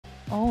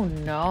Oh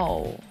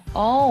no.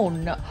 Oh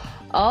no.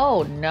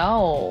 Oh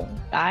no.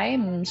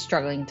 I'm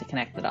struggling to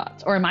connect the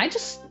dots. Or am I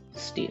just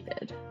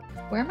stupid?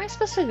 Where am I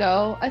supposed to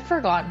go? I've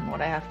forgotten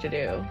what I have to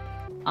do.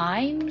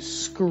 I'm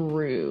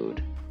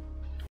screwed.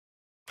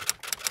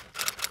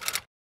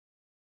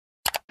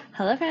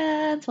 Hello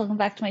friends, welcome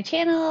back to my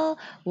channel.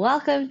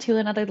 Welcome to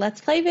another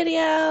Let's Play video.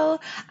 I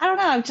don't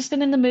know, I've just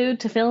been in the mood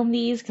to film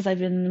these because I've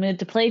been in the mood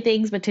to play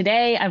things, but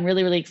today I'm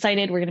really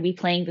excited. We're going to be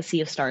playing the Sea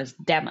of Stars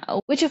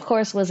demo, which of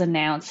course was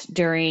announced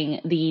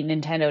during the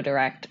Nintendo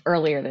Direct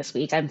earlier this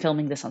week. I'm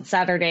filming this on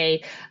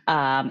Saturday,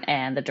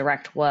 and the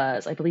Direct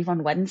was, I believe,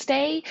 on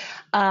Wednesday.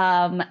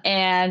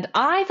 And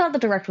I thought the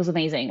Direct was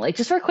amazing. Like,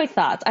 just for quick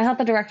thoughts, I thought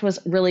the Direct was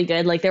really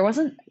good. Like, there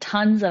wasn't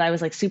tons that I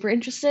was like super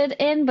interested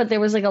in, but there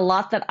was like a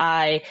lot that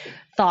I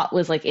thought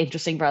was like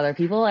interesting for other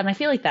people, and I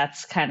feel like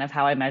that's kind of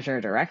how I measure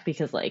a direct,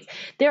 because like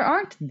there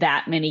aren't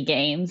that many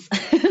games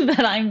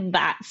that I'm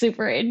that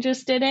super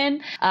interested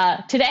in.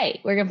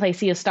 Today we're gonna play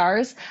Sea of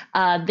Stars.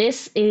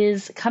 This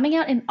is coming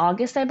out in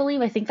August, I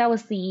believe. I think that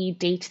was the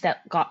date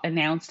that got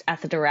announced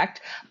at the direct,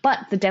 but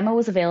the demo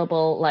was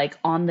available like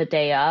on the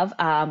day of,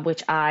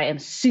 which I am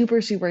super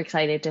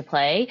excited to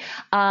play.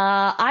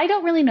 I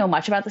don't really know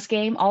much about this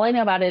game. All I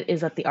know about it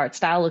is that the art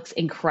style looks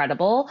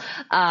incredible,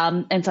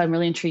 and so I'm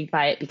really intrigued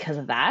by it because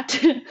of that.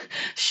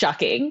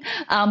 Shocking.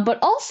 But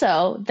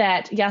also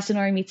that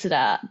Yasunori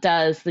Mitsuda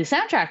does the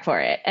soundtrack for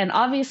it. And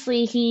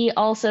obviously he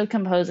also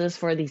composes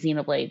for the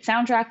Xenoblade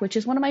soundtrack, which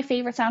is one of my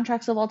favorite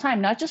soundtracks of all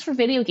time, not just for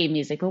video game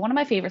music, but one of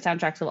my favorite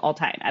soundtracks of all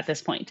time at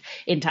this point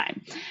in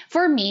time.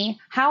 For me,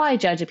 how I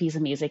judge a piece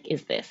of music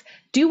is this: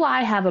 do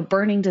I have a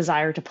burning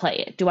desire to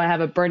play it? Do I have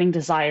a burning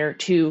desire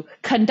to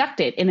conduct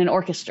it in an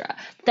orchestra?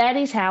 That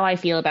is how I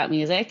feel about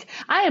music.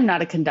 I am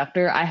not a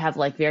conductor. I have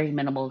like very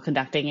minimal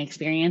conducting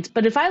experience,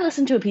 but if I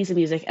listen to a piece of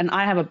music and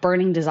I have a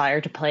burning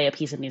desire to play a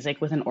piece of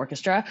music with an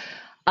orchestra,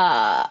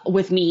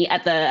 with me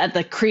at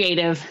the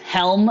creative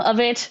helm of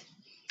it,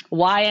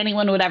 why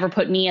anyone would ever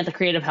put me at the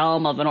creative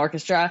helm of an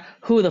orchestra,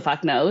 who the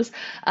fuck knows?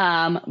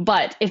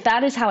 But if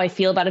that is how I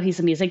feel about a piece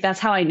of music, that's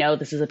how I know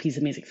this is a piece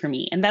of music for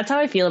me. And that's how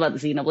I feel about the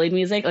Xenoblade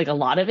music. Like, a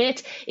lot of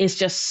it is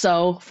just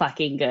so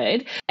fucking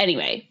good.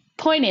 Anyway,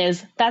 point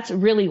is, that's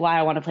really why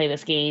I want to play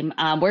this game.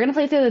 We're going to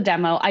play through the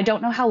demo. I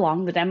don't know how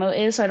long the demo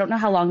is, so I don't know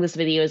how long this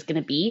video is going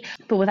to be.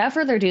 But without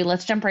further ado,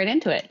 let's jump right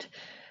into it.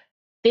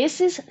 This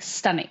is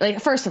stunning.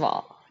 Like, first of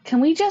all, can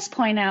we just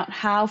point out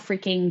how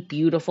freaking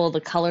beautiful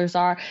the colors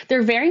are?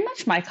 They're very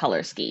much my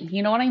color scheme.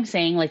 You know what I'm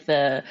saying? Like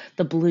the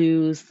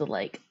blues, the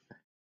like,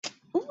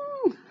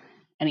 ooh.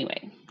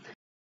 Anyway,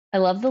 I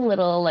love the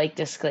little like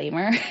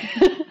disclaimer.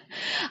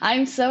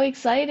 I'm so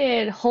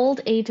excited. Hold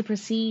A to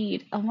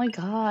proceed. Oh my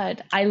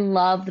god. I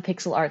love the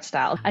pixel art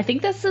style. I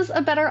think this is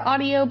a better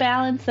audio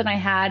balance than I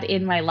had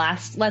in my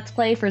last Let's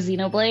Play for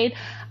Xenoblade.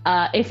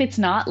 If it's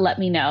not, let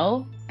me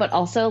know. But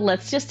also,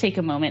 let's just take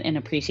a moment and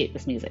appreciate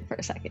this music for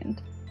a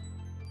second.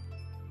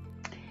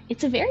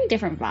 It's a very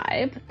different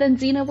vibe than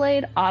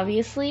Xenoblade,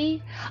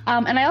 obviously.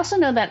 And I also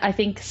know that I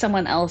think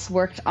someone else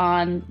worked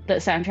on the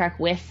soundtrack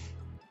with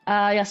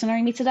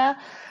Yasunori Mitsuda.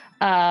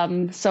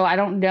 So I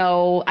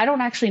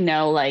don't actually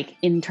know, like,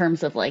 in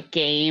terms of like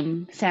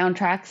game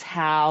soundtracks,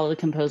 how the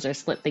composer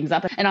split things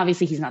up. And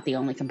obviously he's not the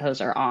only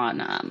composer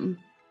on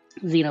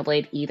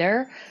Xenoblade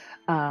either.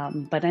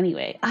 But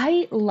anyway,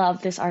 I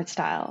love this art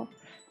style.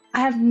 I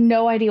have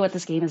no idea what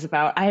this game is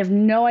about. I have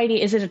no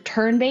idea. Is it a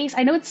turn-based?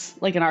 I know it's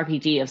like an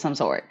RPG of some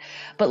sort,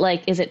 but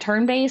like, is it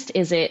turn-based?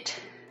 Is it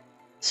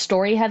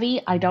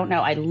story-heavy? I don't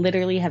know. I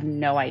literally have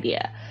no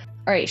idea.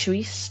 All right, should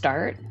we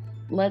start?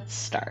 Let's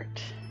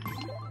start.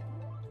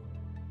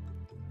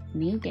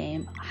 New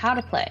game. How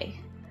to play.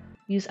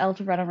 Use L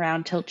to run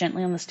around. Tilt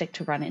gently on the stick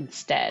to run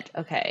instead.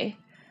 Okay.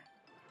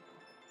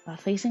 While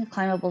facing a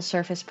climbable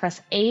surface,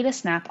 press A to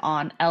snap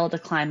on, L to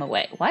climb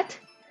away. What?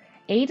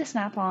 A to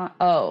snap on.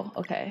 Oh,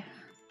 okay.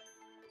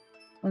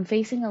 When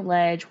facing a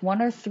ledge,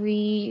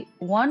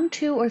 1,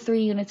 2, or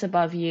 3 units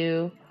above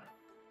you,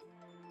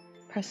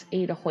 press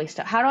A to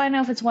hoist up. How do I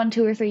know if it's 1,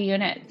 2, or 3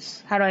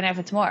 units? How do I know if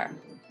it's more?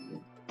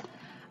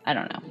 I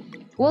don't know.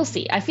 We'll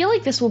see. I feel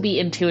like this will be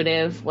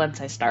intuitive once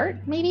I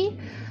start, maybe.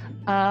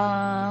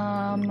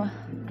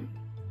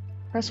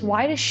 Press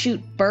Y to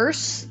shoot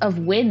bursts of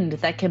wind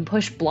that can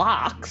push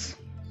blocks.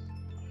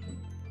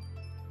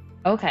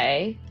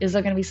 Okay. Is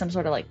there going to be some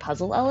sort of like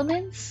puzzle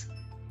elements?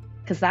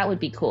 Because that would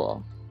be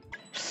cool.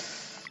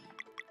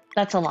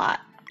 That's a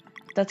lot.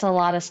 That's a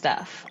lot of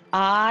stuff.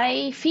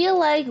 I feel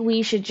like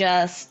we should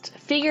just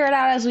figure it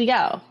out as we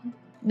go.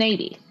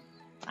 Maybe.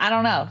 I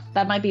don't know.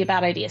 That might be a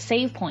bad idea.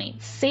 Save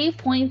points. Save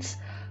points.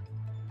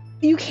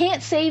 You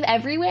can't save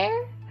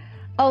everywhere?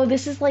 Oh,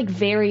 this is like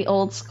very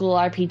old school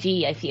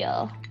RPG, I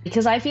feel.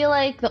 Because I feel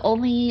like the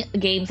only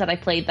games that I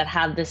played that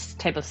have this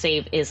type of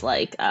save is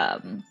like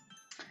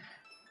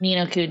Ni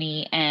no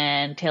Kuni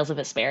and Tales of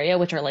Vesperia,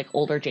 which are like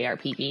older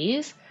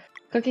JRPGs.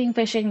 Cooking,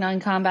 fishing,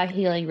 non-combat,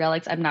 healing,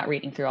 relics. I'm not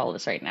reading through all of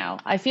this right now.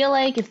 I feel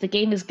like if the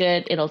game is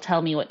good, it'll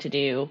tell me what to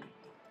do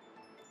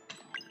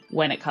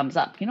when it comes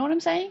up. You know what I'm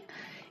saying?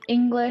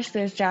 English,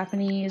 there's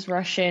Japanese,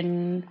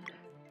 Russian,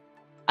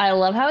 I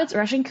love how it's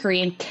Russian,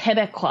 Korean,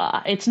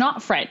 Quebecois. It's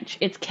not French,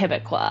 it's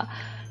Quebecois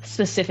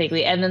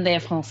specifically. And then they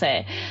have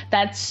Francais.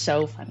 That's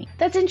so funny.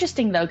 That's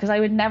interesting though, because I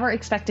would never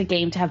expect a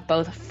game to have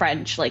both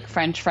French, like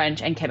French,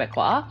 and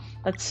Quebecois.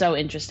 That's so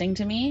interesting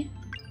to me.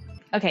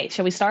 Okay,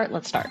 shall we start?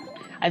 Let's start.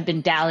 I've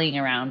been dallying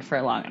around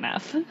for long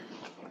enough.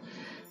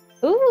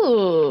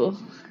 Ooh.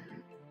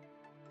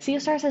 Sea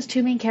of Stars has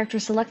 2 main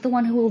characters. Select the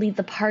one who will lead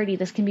the party.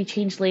 This can be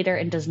changed later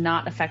and does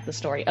not affect the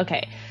story.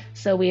 Okay,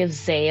 so we have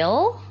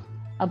Zale,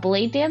 a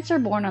blade dancer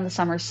born on the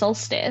summer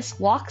solstice,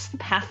 walks the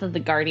path of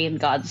the guardian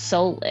god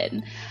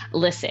Solin.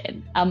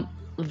 Listen,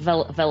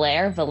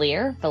 Valere?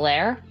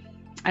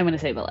 I'm gonna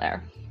say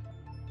Valere.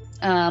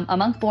 A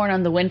monk born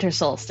on the winter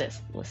solstice.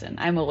 Listen,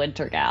 I'm a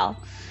winter gal.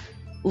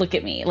 Look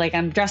at me, like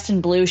I'm dressed in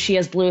blue, she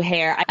has blue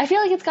hair. I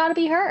feel like it's gotta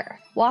be her.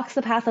 Walks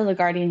the path of the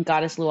guardian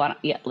goddess Luana.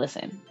 Yeah,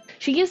 listen.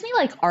 She gives me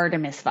like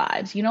Artemis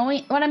vibes, you know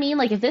what I mean?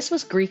 Like if this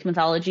was Greek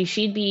mythology,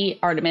 she'd be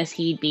Artemis,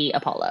 he'd be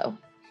Apollo.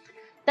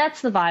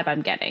 That's the vibe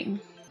I'm getting.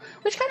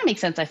 Which kind of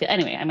makes sense, I feel.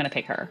 Anyway, I'm gonna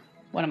pick her.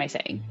 What am I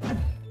saying?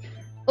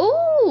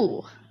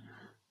 Ooh!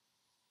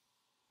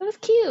 That was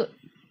cute.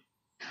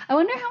 I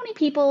wonder how many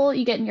people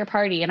you get in your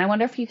party, and I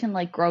wonder if you can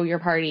like grow your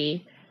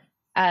party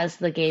as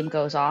the game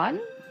goes on.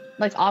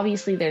 Like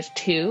obviously there's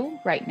 2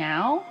 right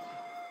now.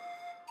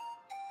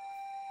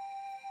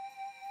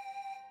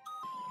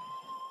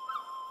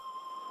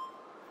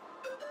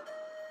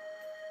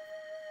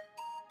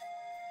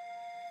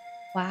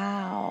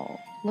 Wow,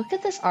 look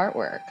at this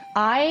artwork.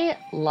 I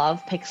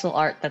love pixel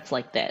art that's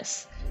like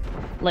this.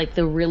 Like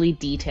the really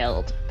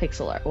detailed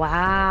pixel art.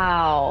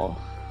 Wow.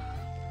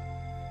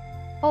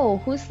 Oh,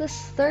 who's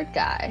this 3rd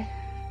guy?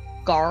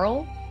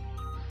 Garl?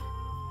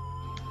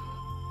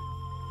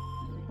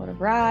 What a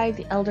ride.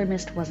 The Elder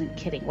Mist wasn't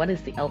kidding. What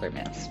is the Elder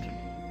Mist?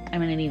 I'm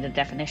gonna need a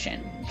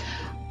definition.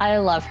 I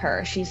love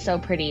her. She's so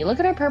pretty. Look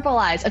at her purple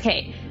eyes.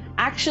 Okay,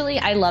 actually,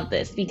 I love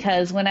this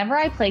because whenever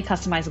I play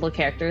customizable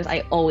characters,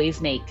 I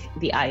always make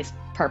the eyes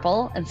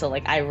purple. And so,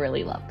 like, I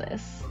really love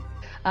this.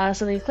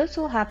 So the eclipse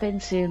will happen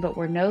soon, but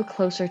we're no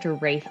closer to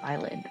Wraith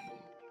Island.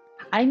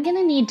 I'm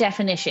gonna need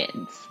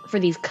definitions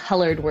for these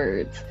colored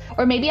words.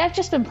 Or maybe I've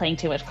just been playing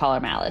too much Color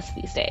Malice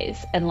these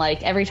days. And,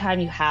 like, every time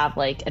you have,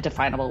 like, a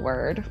definable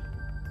word,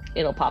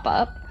 it'll pop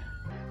up.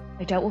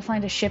 I doubt we'll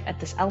find a ship at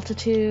this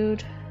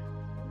altitude.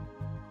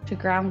 To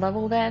ground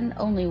level then,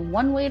 only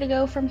one way to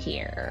go from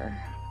here.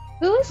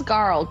 Who is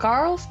Garl?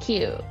 Garl's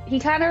cute. He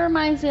kind of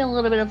reminds me a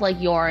little bit of like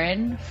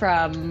Yorin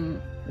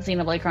from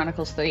Xenoblade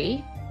Chronicles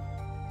 3.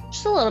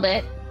 Just a little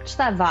bit. Just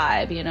that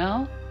vibe, you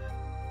know?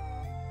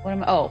 What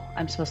am I? Oh,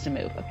 I'm supposed to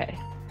move. Okay.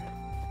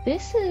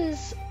 This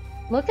is...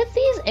 Look at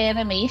these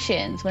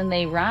animations when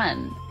they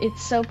run.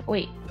 It's so...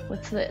 Wait,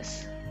 what's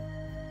this?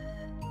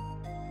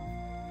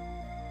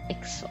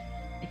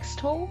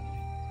 Xtol?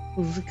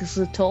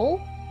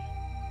 Xtol?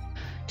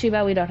 Too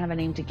bad we don't have a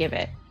name to give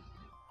it.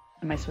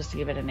 Am I supposed to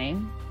give it a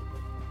name?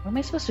 What am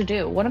I supposed to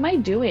do? What am I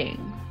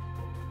doing?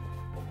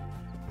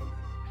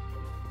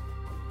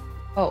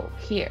 Oh,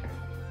 here.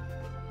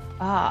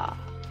 Ah.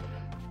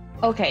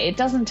 Okay, it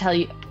doesn't tell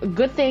you.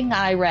 Good thing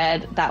I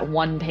read that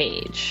one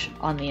page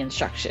on the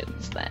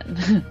instructions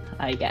then,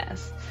 I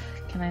guess.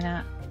 Can I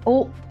not?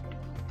 Oh!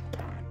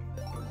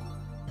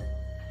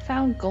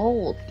 Found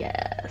gold,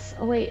 yes.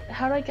 Oh wait,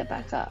 how do I get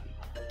back up?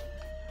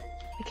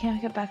 I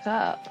can't get back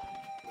up.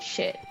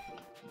 Shit.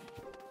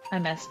 I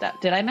messed up.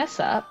 Did I mess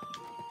up?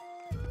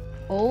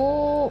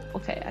 Oh,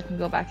 okay, I can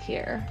go back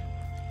here.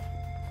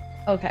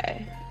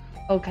 Okay.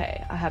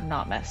 Okay, I have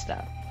not messed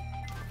up.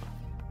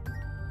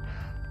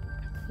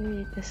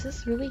 Wait, this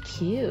is really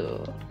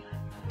cute.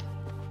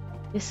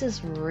 This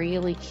is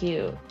really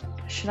cute.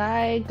 Should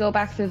I go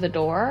back through the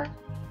door?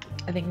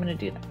 I think I'm gonna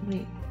do that.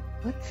 Wait,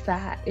 what's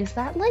that? Is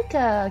that like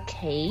a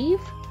cave?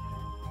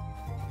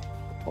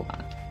 Hold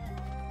on.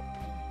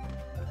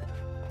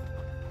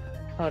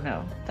 Oh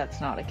no, that's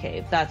not a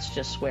cave. That's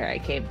just where I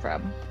came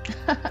from.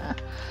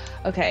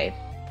 Okay.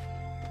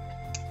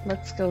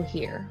 Let's go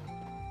here.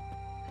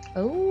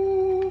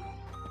 Oh.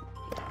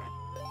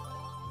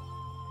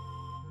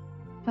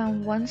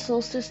 Found one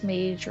solstice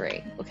mage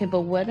ring. Okay,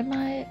 but what am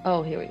I?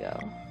 Oh, here we go.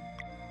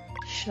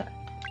 Should I...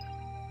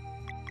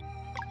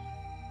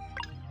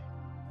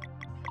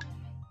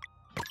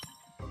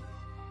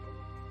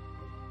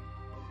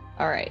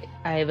 Alright,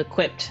 I have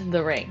equipped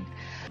the ring.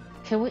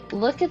 Can we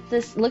look at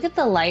this? Look at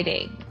the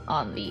lighting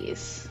on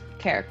these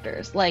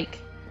characters. Like,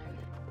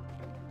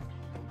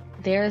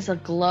 there's a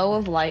glow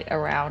of light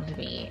around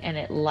me, and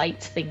it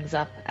lights things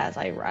up as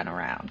I run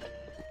around.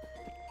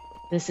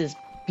 This is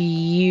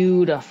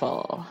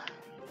beautiful.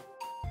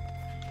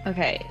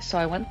 Okay, so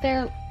I went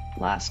there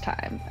last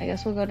time. I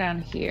guess we'll go down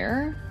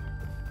here.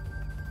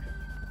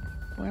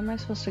 Where am I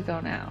supposed to go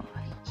now?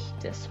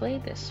 This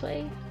way? This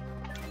way?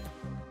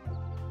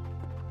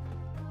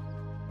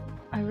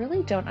 I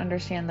really don't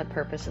understand the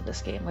purpose of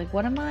this game. Like,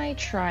 what am I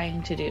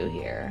trying to do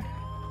here?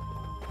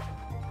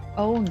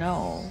 Oh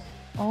no.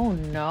 Oh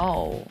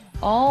no.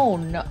 Oh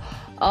no.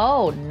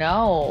 Oh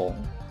no.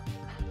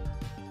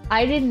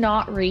 I did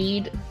not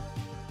read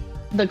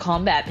the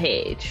combat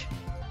page.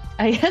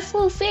 I guess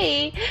we'll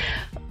see.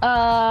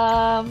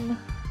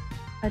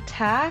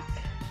 Attack.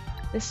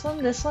 This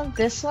one, this one,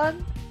 this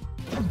one.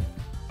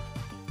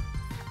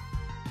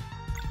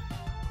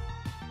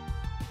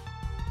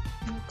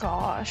 Oh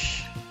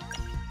gosh.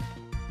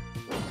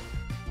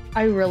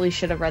 I really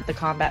should have read the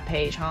combat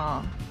page,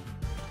 huh?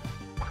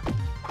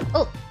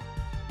 Oh!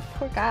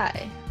 Poor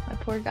guy. My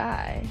poor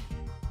guy.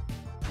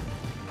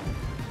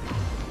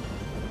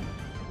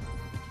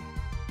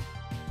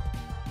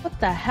 What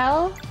the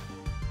hell?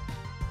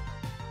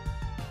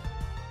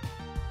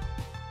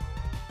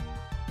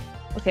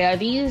 Okay, are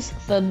these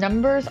the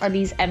numbers? Are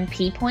these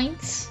MP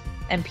points?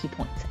 MP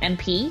points.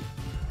 MP?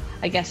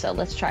 I guess so.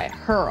 Let's try it.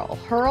 Hurl.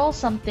 Hurl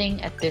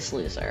something at this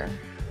loser.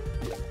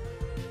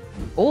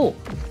 Oh!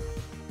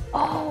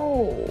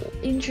 Oh!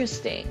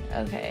 Interesting.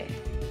 Okay.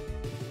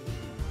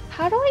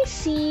 How do I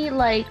see,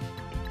 like,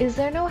 is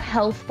there no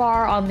health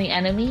bar on the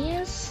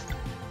enemies?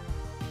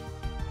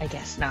 I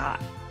guess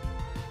not.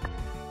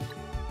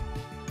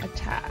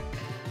 Attack.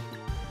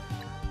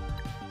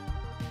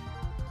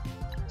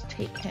 Let's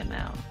take him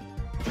out.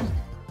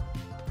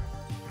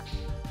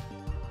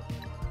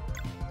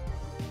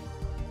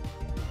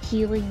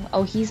 Healing.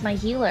 Oh, he's my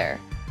healer.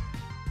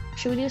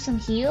 Should we do some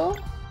heal?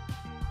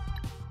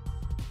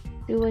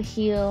 Do a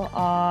heal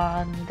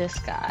on this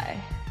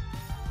guy.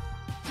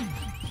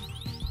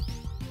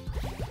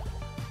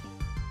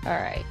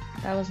 Alright,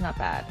 that was not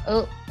bad.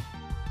 Oh.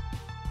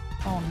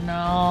 Oh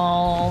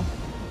no.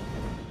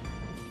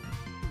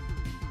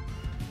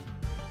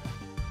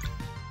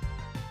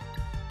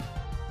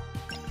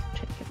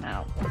 Take him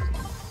out.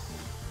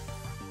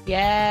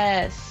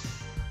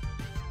 Yes.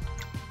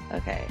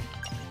 Okay.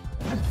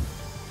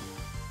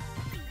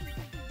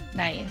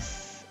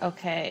 Nice.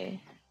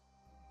 Okay.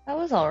 That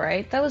was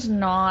alright. That was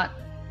not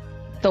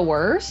the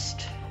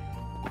worst.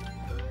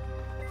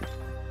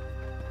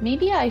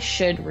 Maybe I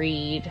should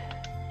read.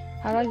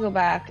 How do I go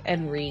back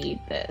and read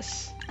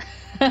this?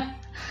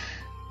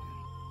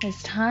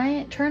 It's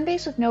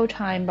turn-based with no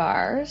time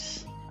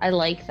bars. I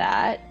like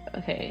that.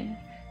 Okay.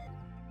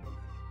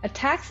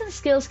 Attacks and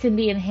skills can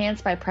be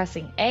enhanced by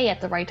pressing A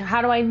at the right time.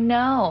 How do I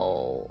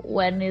know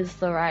when is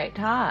the right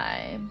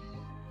time?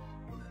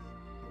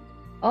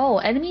 Oh,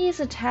 enemies'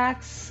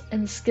 attacks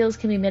and skills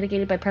can be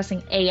mitigated by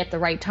pressing A at the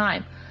right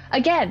time.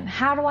 Again,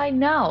 how do I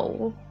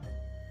know?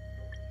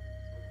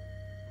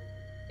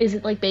 Is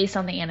it like based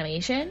on the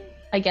animation?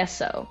 I guess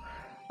so.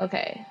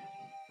 Okay.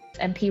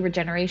 MP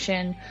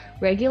regeneration.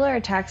 Regular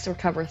attacks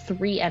recover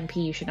 3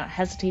 MP. You should not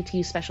hesitate to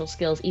use special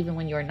skills even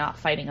when you are not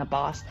fighting a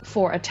boss.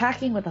 For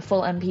attacking with a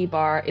full MP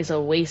bar is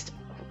a waste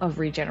of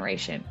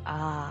regeneration.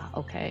 Ah,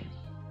 okay.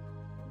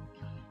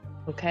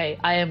 Okay,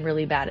 I am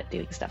really bad at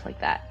doing stuff like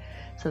that.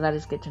 So that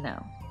is good to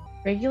know.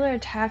 Regular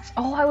attacks.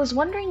 Oh, I was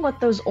wondering what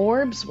those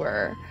orbs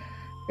were.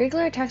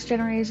 Regular attacks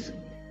generate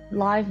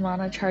live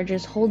mana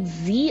charges. Hold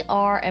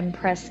ZR and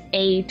press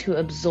A to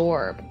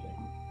absorb.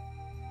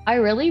 I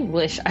really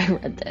wish I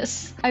read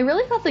this. I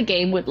really thought the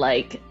game would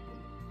like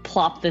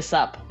plop this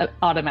up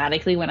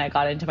automatically when I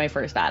got into my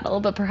first battle,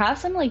 but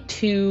perhaps I'm like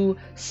too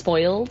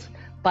spoiled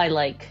by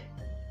like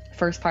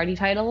first party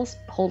titles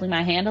holding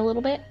my hand a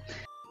little bit.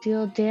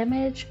 Deal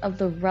damage of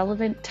the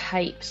relevant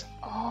types.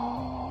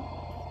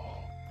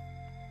 Oh,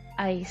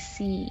 I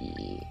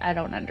see. I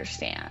don't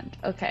understand.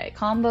 Okay,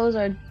 combos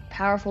are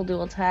powerful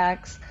dual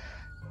attacks.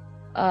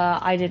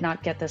 I did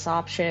not get this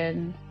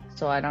option,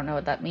 so I don't know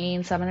what that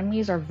means. Some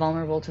enemies are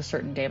vulnerable to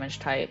certain damage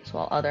types,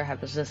 while others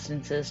have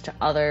resistances to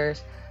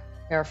others.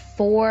 There are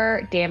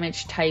 4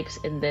 damage types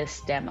in this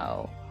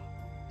demo.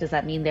 Does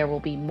that mean there will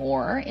be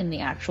more in the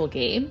actual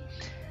game?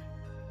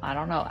 I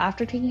don't know.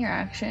 After taking your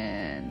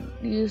action,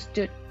 use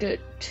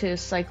to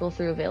cycle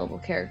through available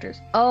characters.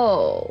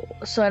 Oh,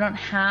 so I don't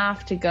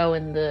have to go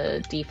in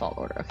the default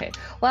order. Okay,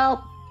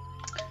 well,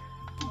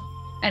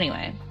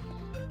 anyway.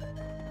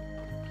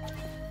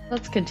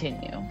 Let's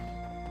continue.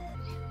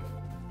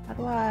 How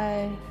do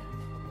I...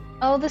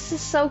 Oh, this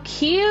is so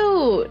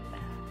cute!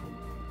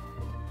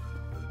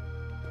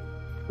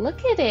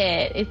 Look at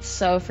it! It's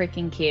so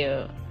freaking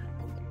cute.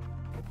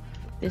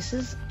 This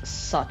is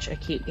such a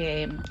cute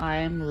game.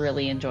 I'm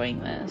really enjoying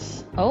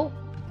this. Oh!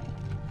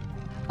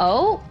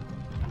 Oh!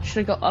 Should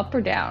I go up or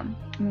down?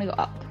 I'm gonna go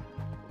up.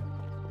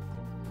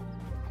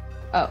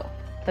 Oh,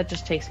 that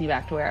just takes me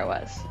back to where I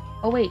was.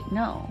 Oh wait,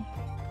 no.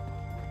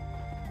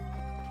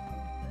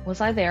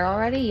 Was I there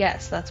already?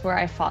 Yes, that's where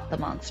I fought the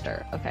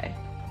monster. Okay.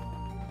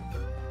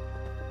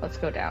 Let's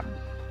go down.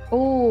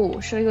 Oh,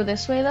 should I go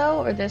this way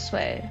though, or this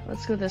way?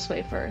 Let's go this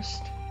way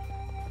first.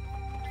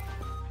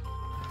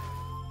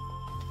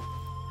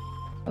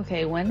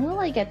 Okay, when will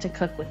I get to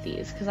cook with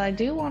these? Because I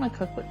do want to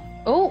cook with...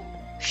 Oh,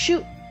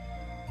 shoot!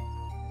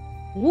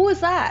 Who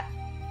is that?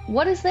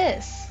 What is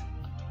this?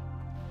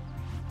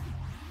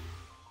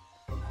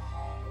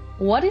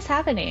 What is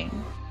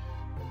happening?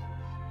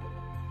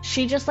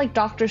 She just like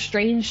Doctor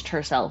Stranged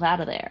herself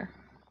out of there.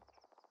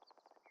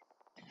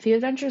 A few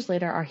adventures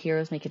later, our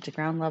heroes make it to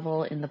ground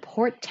level in the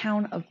port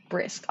town of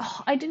Brisk.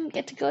 Oh, I didn't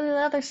get to go to the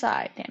other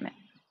side, damn it.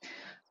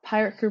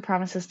 pirate crew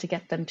promises to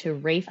get them to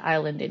Wraith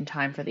Island in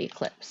time for the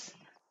eclipse.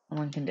 On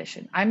one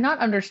condition. I'm not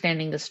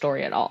understanding the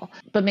story at all.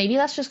 But maybe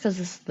that's just because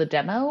this is the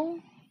demo.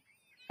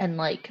 And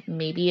like,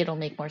 maybe it'll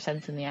make more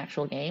sense in the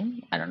actual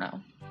game. I don't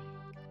know.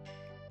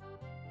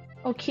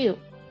 Oh, cute.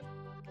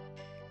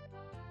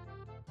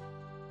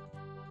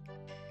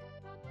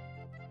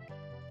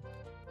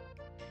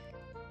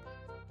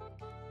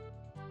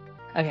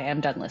 Okay, I'm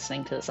done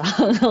listening to the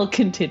song. I'll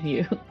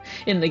continue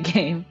in the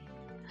game.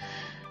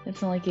 It's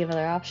not like you have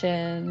other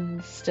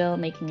options. Still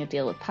making a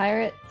deal with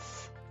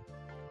pirates.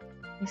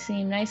 You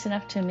seem nice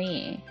enough to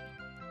me.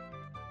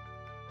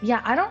 Yeah,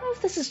 I don't know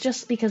if this is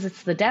just because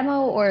it's the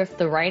demo or if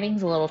the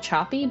writing's a little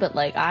choppy, but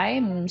like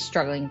I'm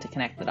struggling to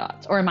connect the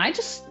dots. Or am I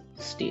just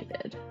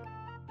stupid?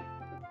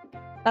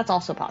 That's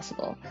also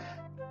possible.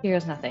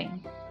 Here's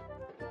nothing.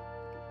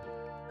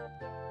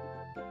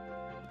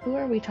 Who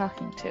are we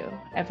talking to?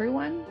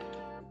 Everyone?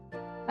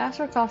 I asked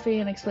for coffee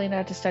and explained I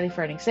had to study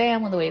for an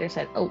exam when the waiter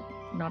said, "Oh,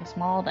 not a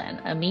small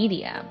then, a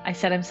medium." I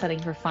said I'm studying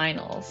for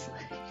finals.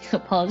 He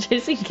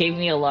apologized and gave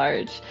me a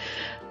large.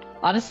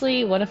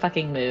 Honestly, what a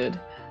fucking mood.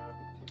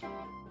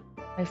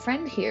 My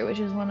friend here, which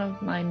is one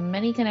of my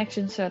many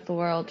connections throughout the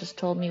world, just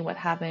told me what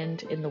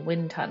happened in the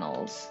wind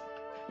tunnels.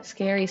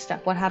 Scary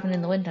stuff. What happened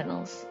in the wind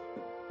tunnels?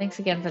 Thanks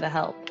again for the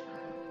help.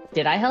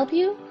 Did I help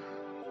you?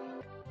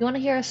 You want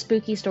to hear a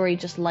spooky story,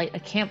 just light a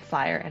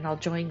campfire and I'll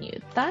join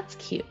you. That's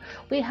cute.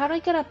 Wait, how do I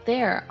get up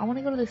there? I want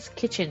to go to this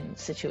kitchen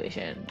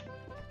situation.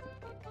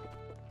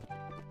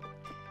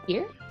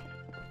 Here?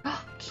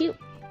 Oh, cute.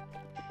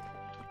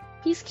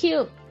 He's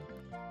cute.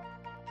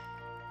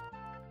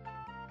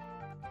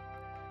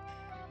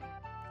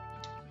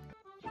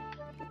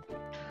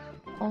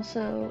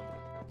 Also,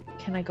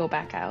 can I go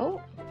back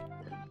out?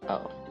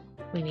 Oh,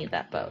 we need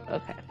that boat.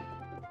 Okay.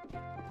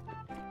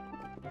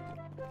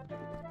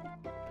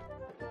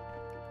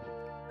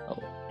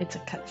 Oh, it's a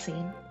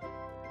cutscene.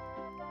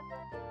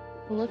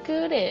 Look who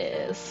it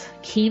is.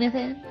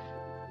 Keenathan,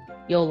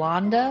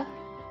 Yolanda.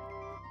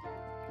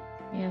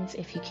 And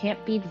if you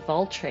can't beat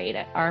Voltrade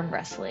at arm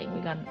wrestling, we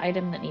got an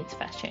item that needs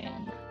fetching.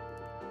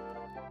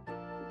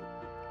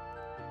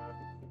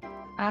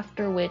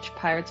 After which,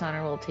 Pirate's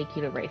Honor will take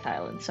you to Wraith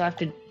Island. So I have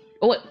to...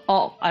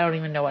 Oh, I don't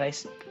even know what I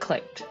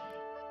clicked.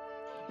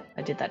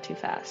 I did that too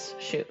fast.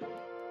 Shoot.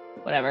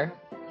 Whatever.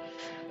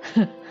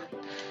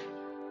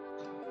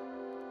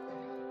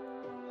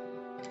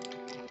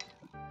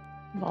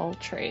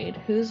 Voltrade.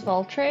 Who's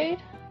Voltrade?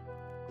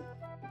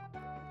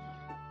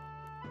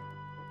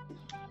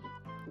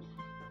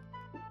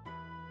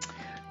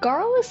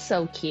 Garl is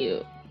so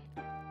cute.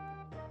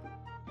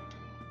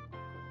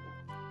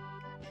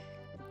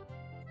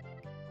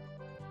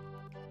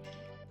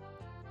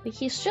 Like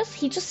he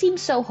just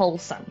seems so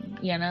wholesome,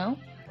 you know?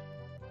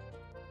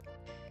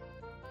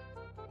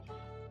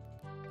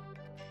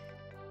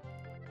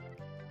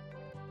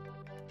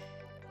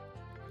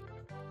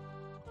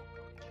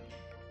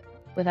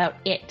 Without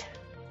it.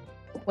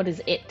 What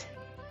is it?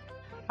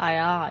 Aye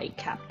aye,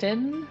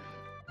 Captain.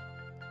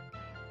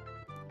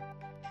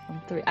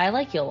 3. I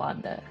like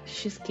Yolanda.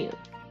 She's cute.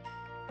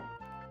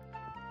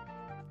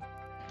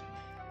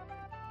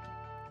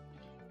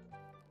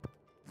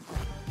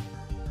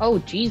 Oh,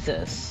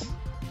 Jesus.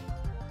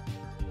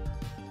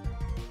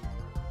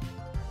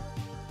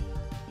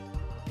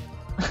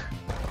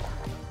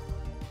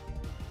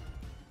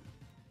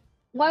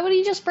 Why would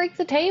he just break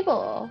the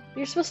table?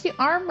 You're supposed to be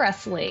arm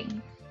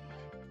wrestling.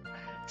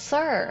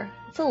 Sir,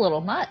 it's a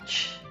little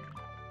much.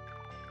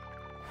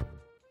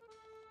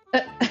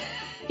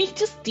 He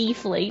just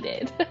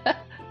deflated.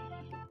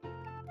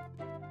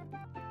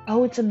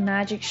 Oh, it's a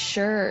magic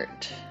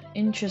shirt.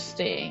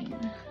 Interesting.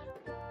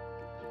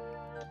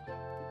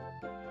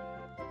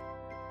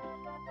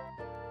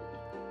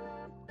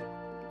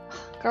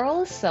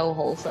 Girl is so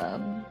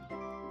wholesome.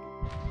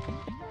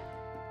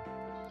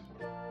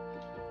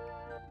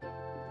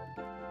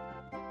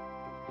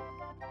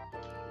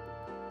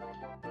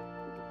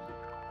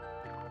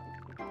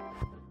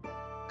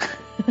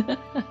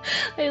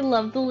 I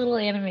love the little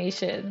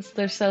animations.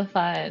 They're so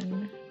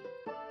fun.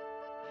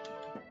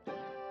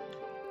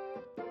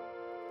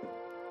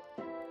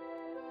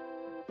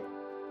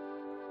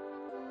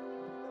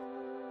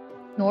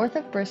 North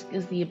of Brisk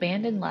is the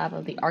abandoned lab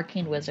of the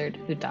arcane wizard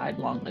who died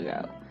long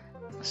ago.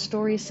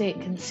 Stories say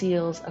it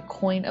conceals a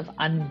coin of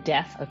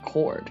undeath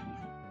accord.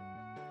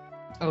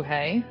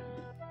 Okay.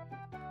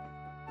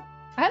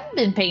 I haven't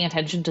been paying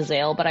attention to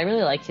Zale, but I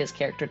really like his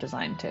character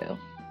design too.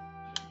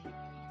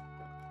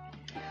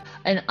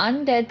 An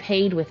undead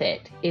paid with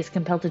it is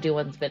compelled to do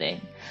one's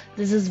bidding.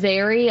 This is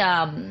very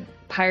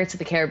Pirates of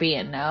the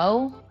Caribbean,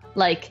 no?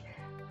 Like,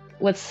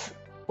 what's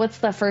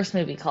the first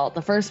movie called?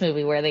 The first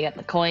movie where they get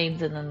the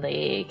coins and then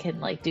they can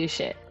like do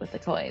shit with the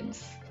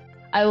coins.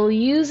 I will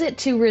use it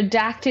to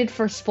redacted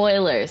for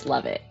spoilers.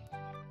 Love it.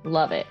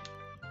 Love it.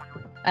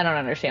 I don't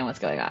understand what's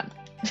going on.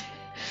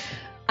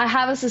 I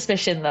have a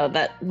suspicion, though,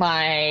 that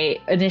my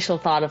initial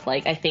thought of,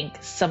 like, I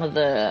think some of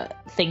the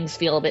things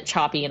feel a bit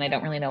choppy and I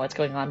don't really know what's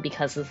going on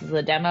because this is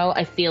a demo.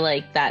 I feel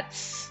like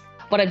that's...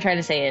 what I'm trying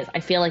to say is I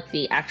feel like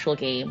the actual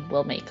game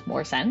will make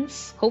more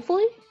sense,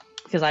 hopefully,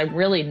 because I'm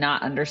really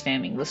not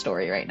understanding the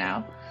story right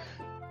now.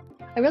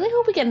 I really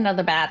hope we get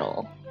another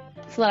battle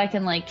so that I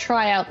can like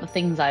try out the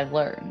things I've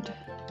learned,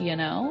 you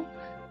know?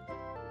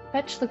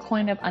 Fetch the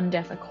coin of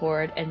Undeath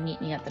Accord and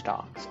meet me at the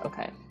docks.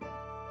 Okay.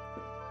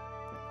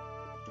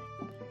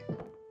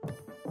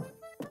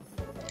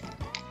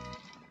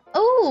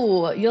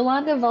 Oh,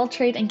 Yolanda,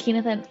 Voltrate, and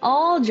Keenathan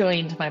all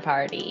joined my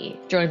party.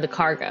 Joined the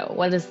cargo.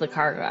 What is the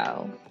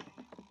cargo?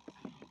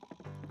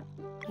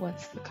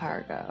 What's the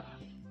cargo?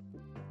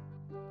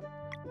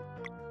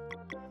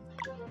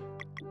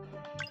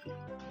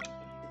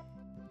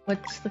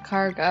 What's the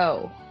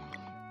cargo?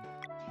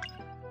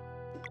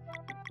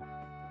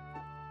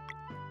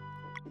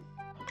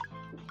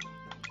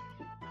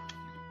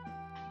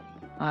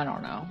 I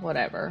don't know.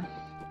 Whatever.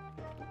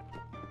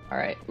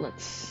 Alright,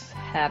 let's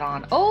head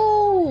on.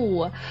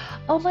 Oh!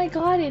 Oh my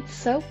god, it's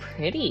so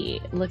pretty.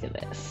 Look at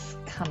this.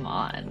 Come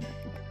on.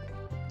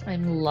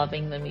 I'm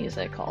loving the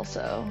music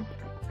also.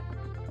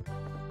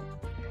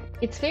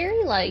 It's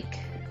very, like,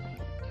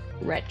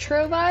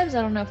 retro vibes.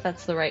 I don't know if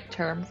that's the right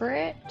term for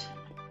it.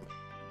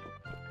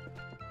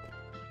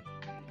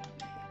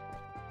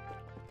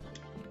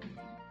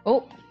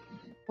 Oh!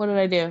 What did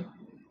I do?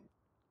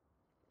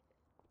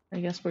 I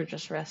guess we're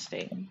just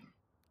resting.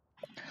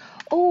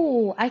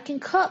 Oh, I can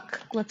cook.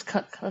 Let's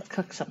cook. Let's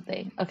cook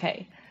something.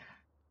 Okay.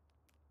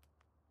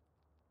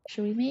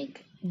 Should we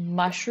make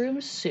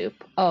mushroom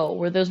soup? Oh,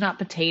 were those not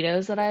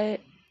potatoes that I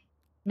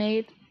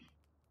made?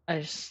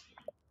 Plus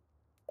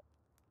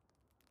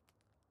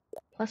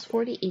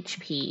 40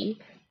 HP.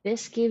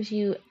 This gives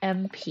you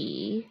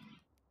MP.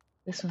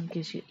 This one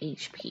gives you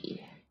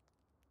HP.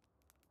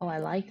 Oh, I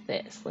like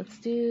this. Let's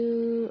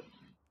do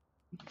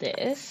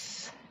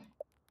this.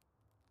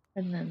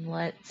 And then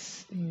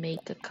let's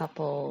make a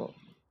couple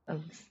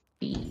of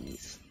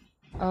these.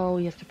 Oh,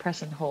 you have to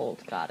press and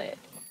hold. Got it.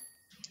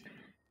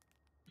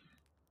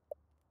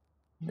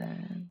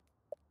 Then...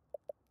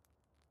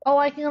 Oh,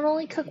 I can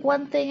only cook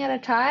one thing at a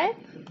time?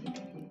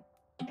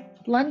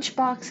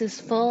 Lunchbox is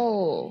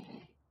full.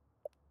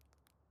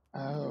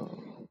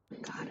 Oh,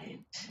 got it.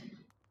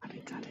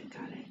 Got it.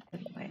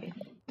 Anyway,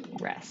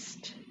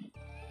 rest.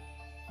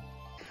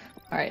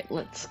 Alright,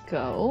 let's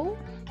go.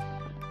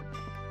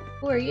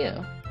 Who are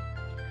you?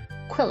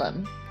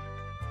 Quillum.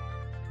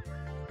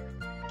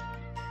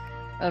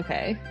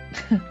 Okay.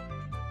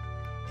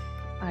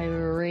 I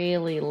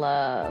really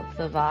love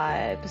the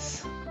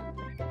vibes.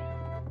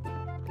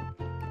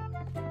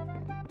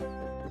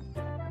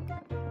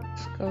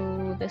 Let's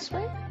go this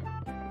way.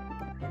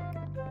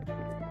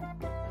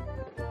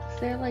 Is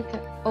there like a...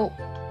 Oh.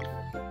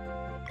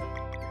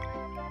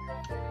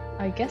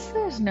 I guess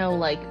there's no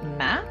like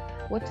map?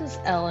 What does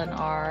L and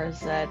R,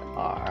 Z,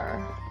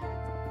 R?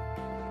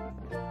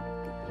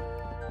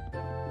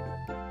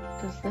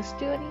 Does this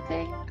do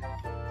anything?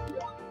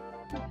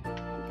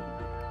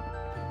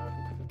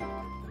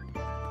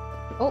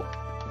 Oh!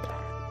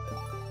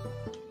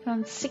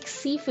 Found 6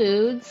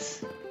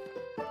 seafoods.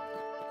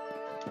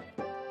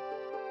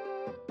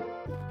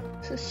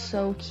 This is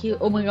so cute.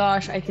 Oh my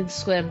gosh, I can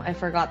swim. I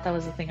forgot that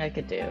was a thing I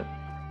could do.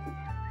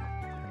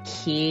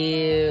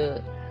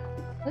 Cute.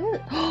 Look at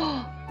it.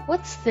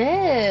 What's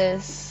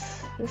this?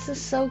 This is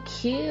so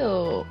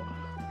cute.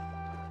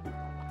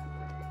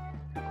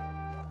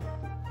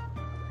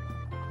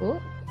 Ooh.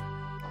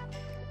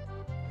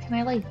 Can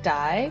I like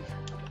dive?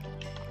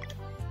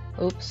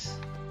 Oops.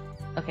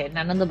 Okay,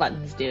 none of the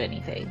buttons do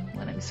anything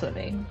when I'm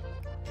swimming.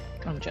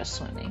 I'm just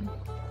swimming.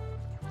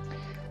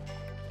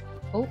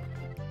 Oh.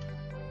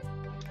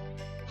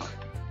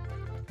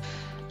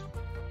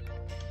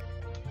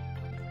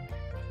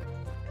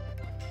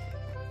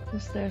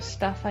 Is there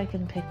stuff I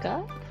can pick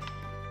up?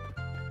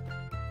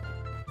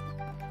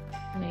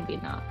 Maybe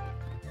not.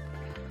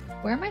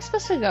 Where am I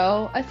supposed to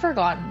go? I've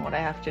forgotten what I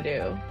have to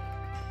do.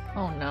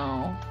 Oh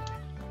no.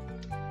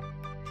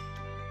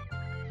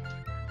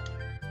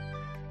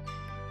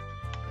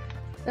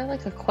 Is there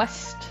like a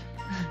quest?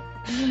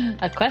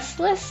 A quest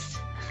list?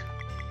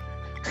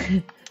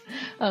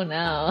 Oh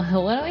no.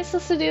 What am I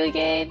supposed to do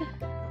again?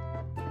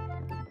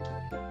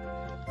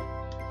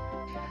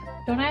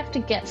 Don't I have to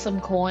get some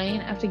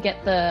coin? I have to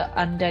get the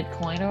undead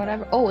coin or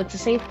whatever? Oh, it's a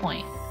save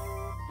point.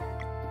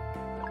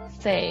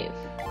 Save.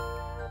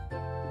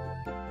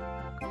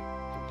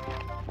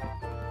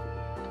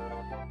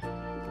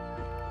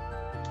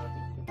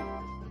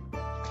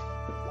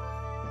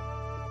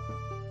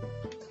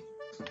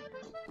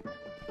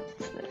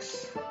 What's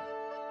this?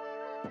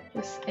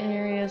 This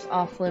area is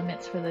off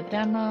limits for the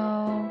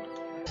demo.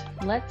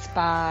 Let's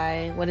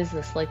buy... What is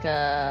this? Like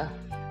a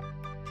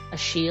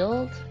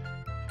shield?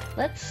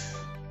 Let's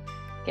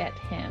get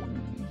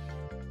him.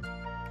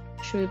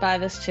 Should we buy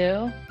this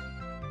too?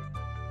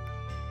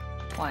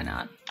 Why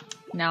not?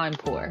 Now I'm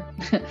poor.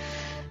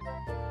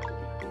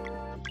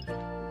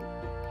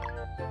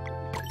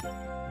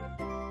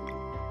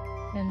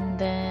 And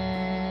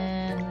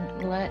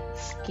then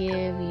let's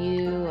give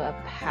you a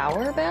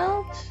power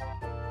belt.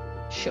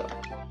 Sure.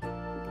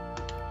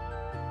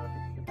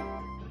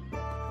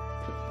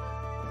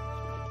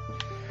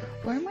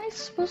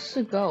 supposed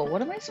to go?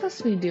 What am I supposed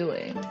to be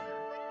doing?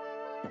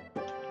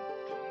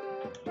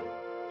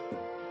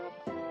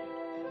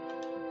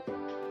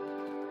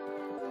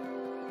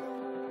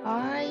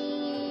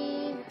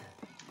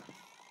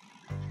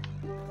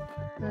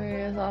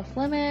 Areas off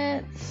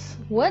limits.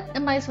 What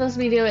am I supposed to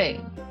be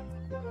doing?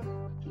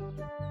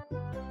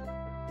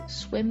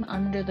 Swim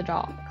under the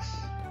docks.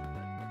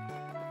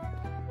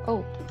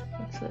 Oh,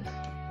 what's this?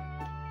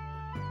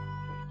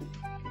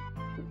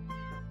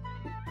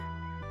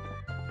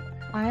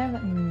 I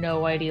have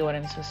no idea what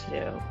I'm supposed to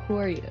do. Who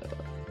are you?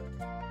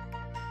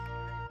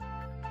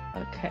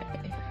 Okay.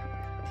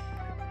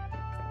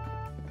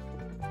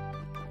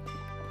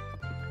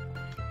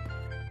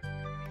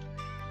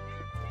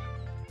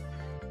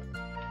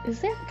 Is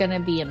there gonna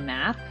be a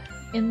map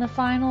in the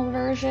final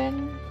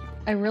version?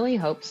 I really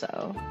hope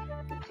so.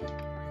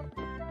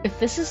 If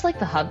this is like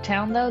the hub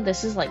town though,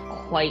 this is like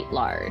quite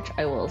large,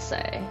 I will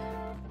say.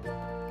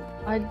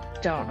 I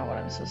don't know what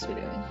I'm supposed to be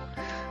doing.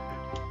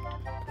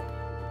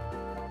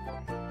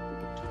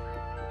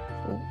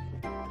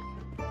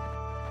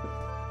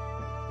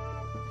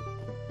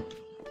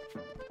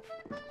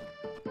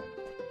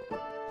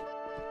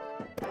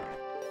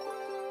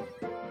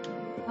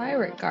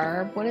 Pirate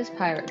garb? What is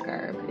pirate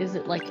garb? Is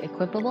it like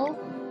equipable?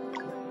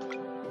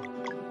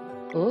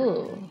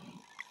 Ooh.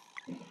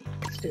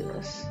 Let's do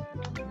this.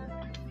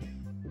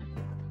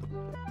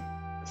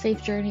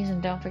 Safe journeys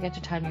and don't forget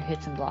to time your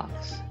hits and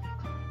blocks.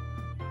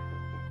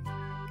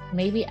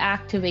 Maybe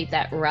activate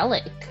that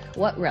relic.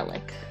 What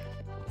relic?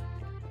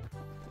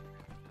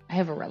 I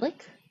have a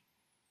relic?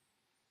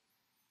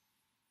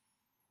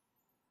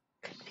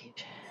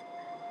 Confusion.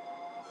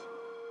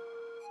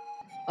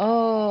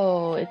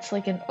 Oh, it's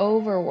like an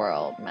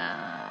overworld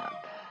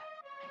map.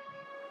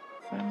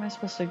 Where am I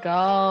supposed to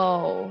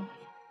go?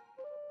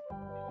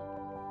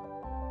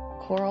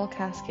 Coral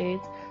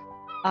Cascades.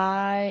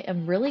 I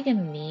am really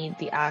gonna need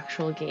the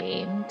actual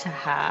game to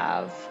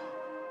have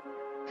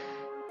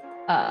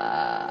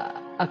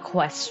a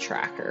quest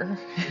tracker.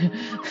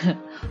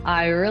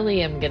 I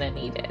really am gonna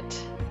need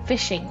it.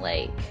 Fishing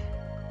Lake.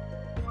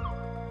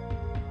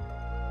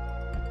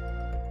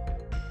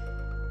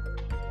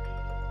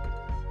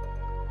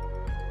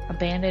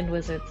 Abandoned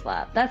Wizard's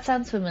Lab. That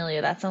sounds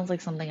familiar. That sounds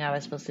like something I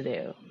was supposed to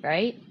do,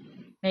 right?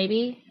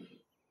 Maybe?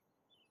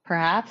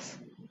 Perhaps?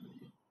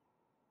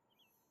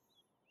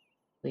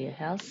 We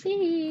shall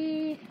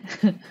see.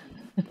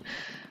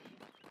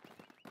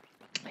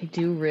 I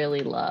do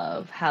really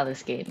love how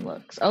this game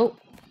looks. Oh!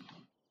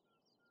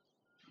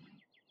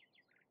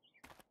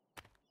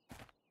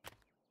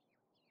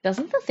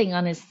 Doesn't the thing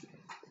on his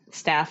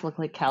staff look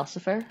like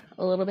Calcifer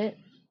a little bit?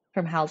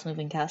 From Howl's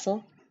Moving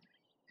Castle?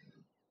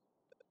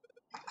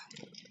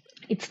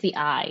 It's the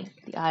eye.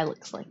 The eye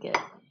looks like it.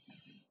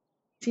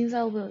 Seems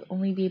I'll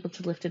only be able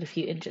to lift it a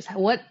few inches.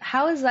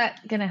 How is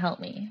that gonna help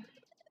me?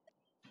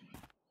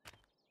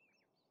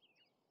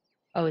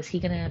 Oh, is he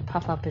gonna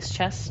puff up his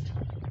chest?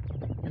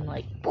 And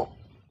like,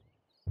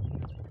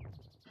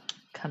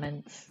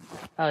 comments.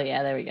 Oh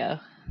yeah, there we go.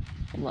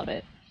 Love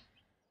it.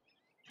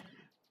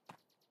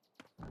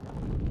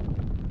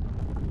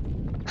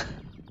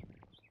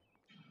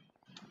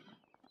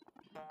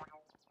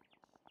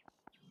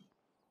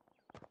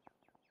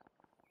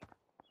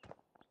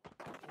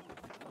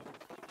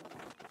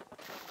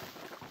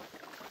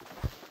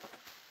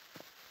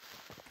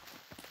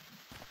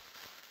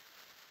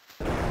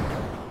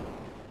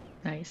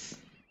 Nice.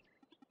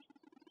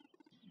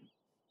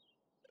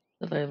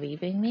 So they're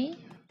leaving me?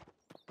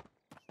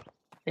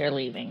 They're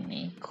leaving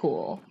me.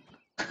 Cool.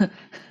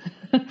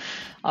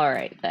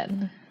 Alright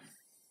then.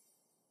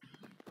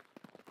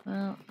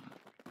 Well,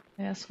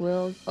 I guess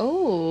we'll...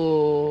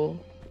 Oh!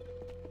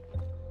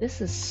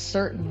 This is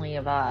certainly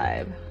a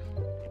vibe.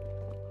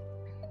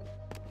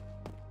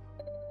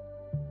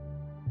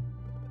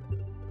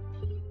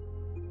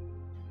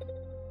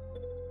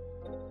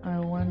 I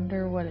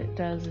wonder what it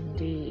does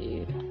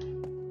indeed.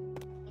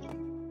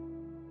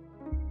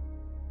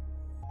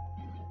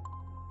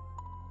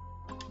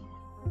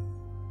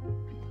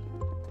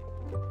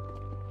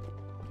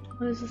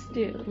 What does this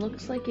do? It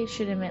looks like it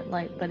should emit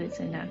light, but it's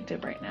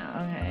inactive right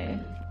now. Okay.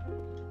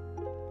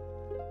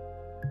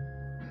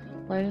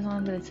 Light is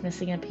on, but it's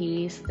missing a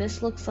piece.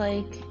 This looks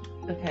like...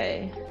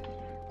 Okay.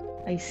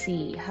 I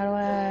see. How do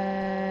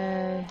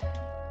I...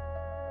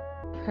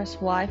 Press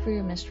Y for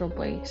your Mistral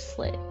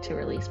bracelet to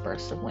release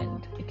bursts of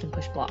wind. It can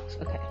push blocks.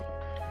 Okay.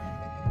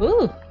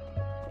 Ooh!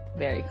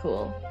 Very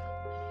cool.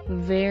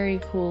 Very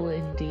cool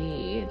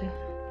indeed.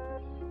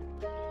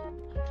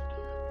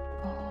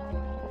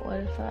 What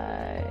if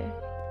I...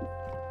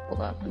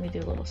 Hold on, let me do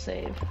a little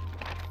save.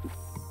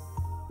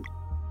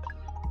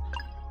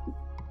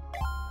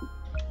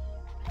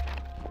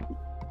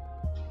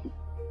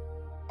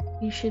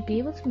 You should be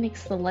able to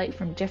mix the light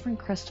from different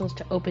crystals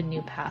to open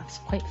new paths.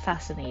 Quite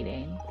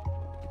fascinating.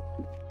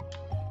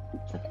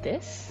 Is that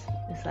this?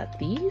 Is that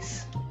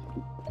these?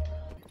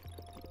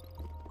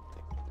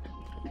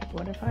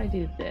 What if I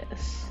do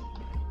this?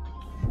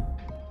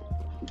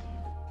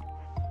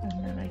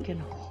 And then I can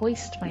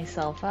hoist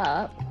myself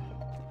up.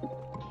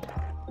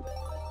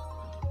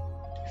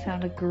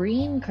 Found a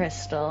green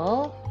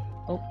crystal.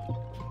 Oh.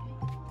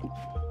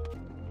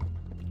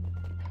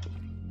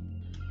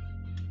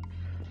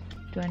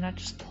 Do I not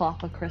just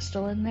plop a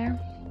crystal in there?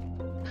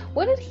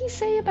 What did he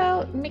say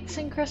about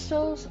mixing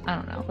crystals? I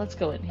don't know. Let's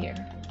go in here.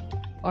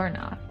 Or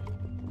not.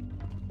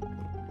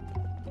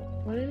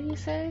 What did he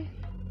say?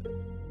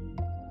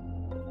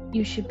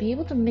 You should be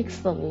able to mix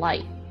the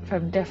light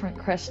from different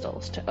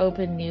crystals to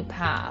open new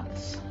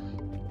paths.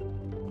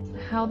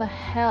 How the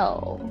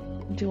hell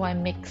do I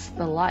mix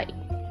the light?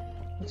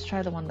 Let's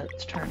try the one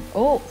that's turned.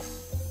 Oh!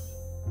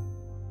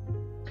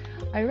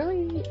 I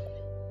really...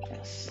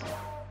 Yes.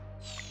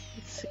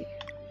 Let's see.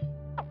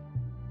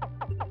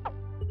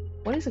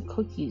 What is a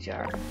cookie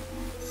jar?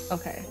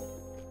 Okay.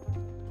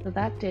 So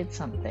that did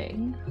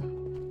something.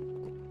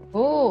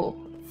 Oh!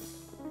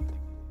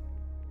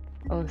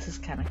 Oh, this is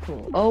kind of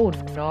cool. Oh,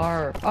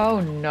 nar. Oh,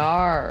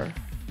 nar.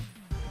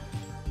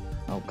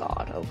 Oh,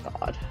 God. Oh,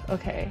 God.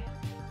 Okay.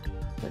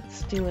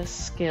 Let's do a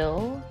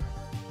skill.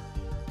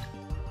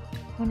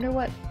 Wonder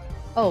what...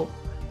 Oh,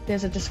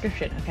 there's a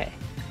description. Okay.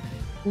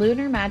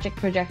 Lunar magic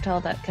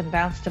projectile that can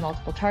bounce to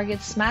multiple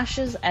targets,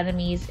 smashes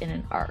enemies in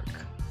an arc.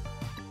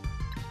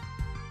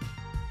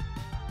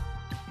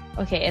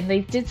 Okay, and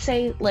they did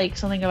say, like,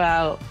 something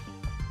about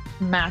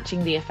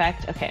matching the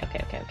effect. Okay.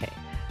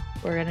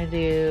 We're gonna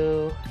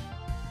do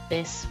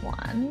this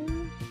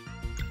one.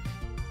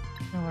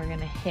 And we're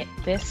gonna hit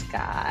this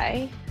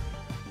guy.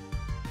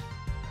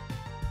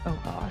 Oh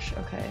gosh,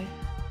 okay.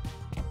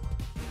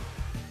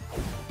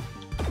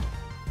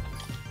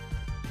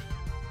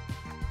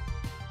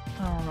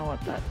 I don't know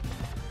what that...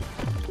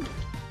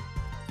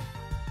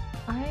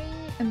 I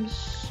am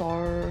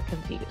so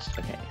confused.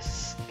 Okay,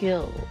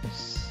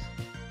 skills.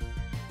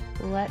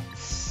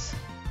 Let's...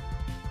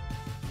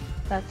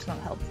 That's not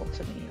helpful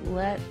to me.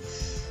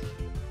 Let's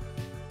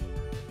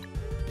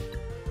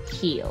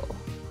heal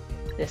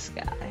this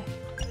guy.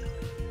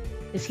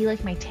 Is he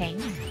like my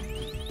tank?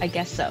 I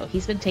guess so.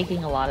 He's been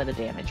taking a lot of the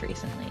damage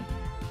recently.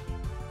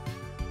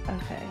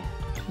 Okay.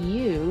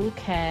 You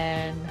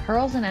can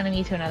hurls an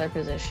enemy to another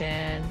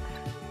position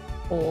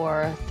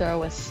or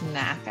throw a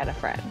snack at a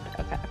friend.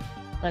 Okay.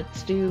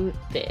 Let's do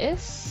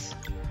this.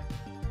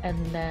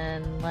 And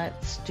then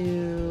let's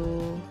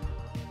do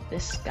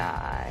this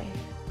guy.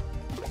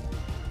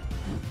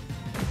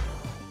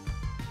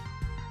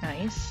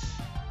 Nice.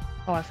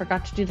 Oh, I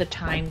forgot to do the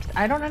timed.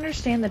 I don't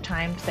understand the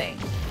timed thing.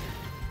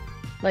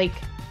 Like,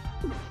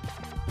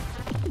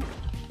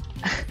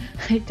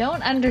 I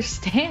don't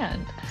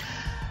understand.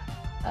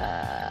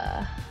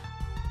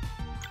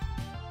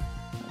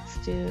 Let's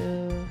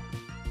do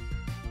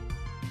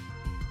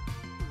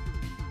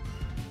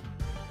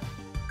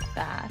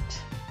that.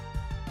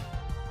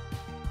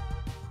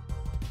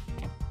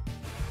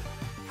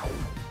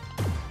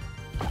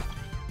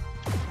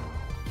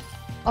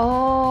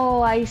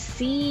 Oh, I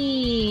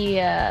see.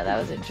 That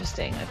was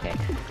interesting. Okay.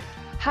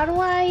 How do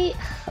I...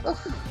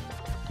 Ugh.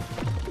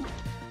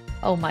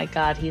 Oh my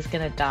god, he's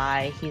gonna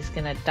die. He's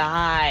gonna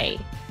die.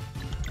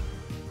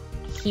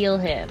 Heal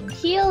him.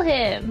 Heal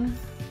him!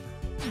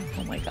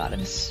 Oh my god,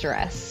 I'm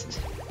stressed.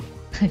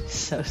 I'm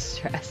so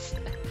stressed.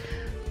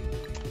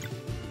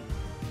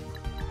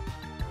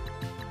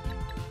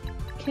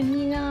 Can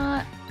we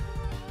not...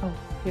 Oh,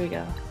 here we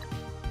go.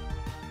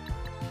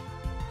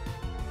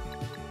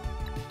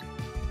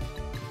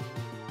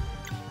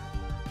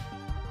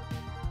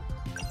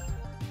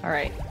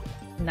 Alright.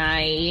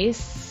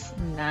 Nice.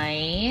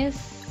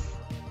 Nice.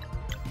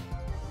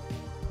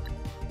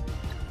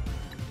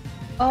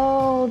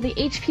 Oh, the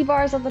HP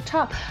bar is at the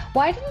top.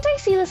 Why didn't I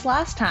see this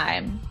last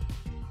time?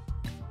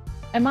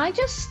 Am I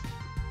just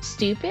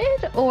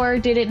stupid, or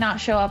did it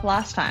not show up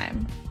last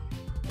time?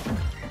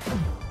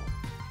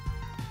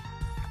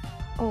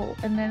 Oh,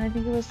 and then I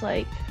think it was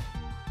like...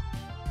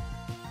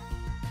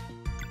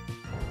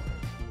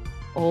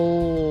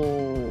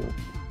 Oh.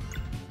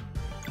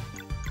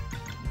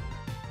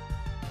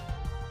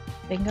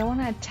 I think I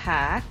want to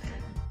attack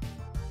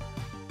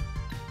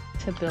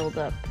to build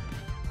up.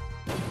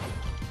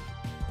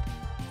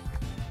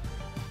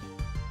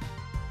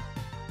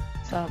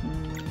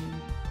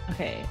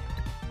 Okay,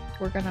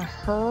 we're gonna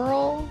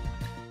hurl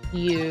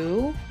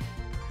you.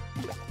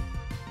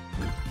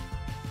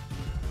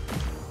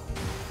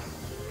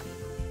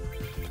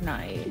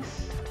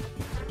 Nice.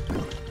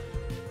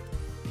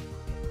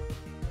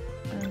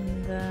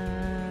 And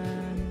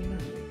then,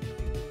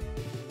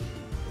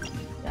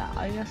 yeah,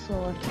 I guess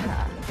we'll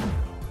attack.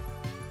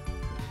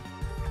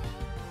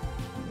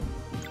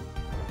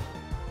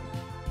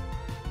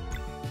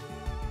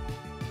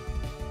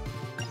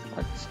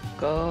 Let's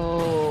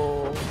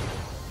go.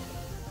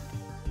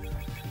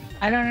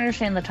 I don't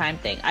understand the time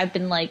thing. I've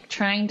been like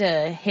trying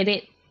to hit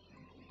it.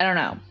 I don't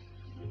know.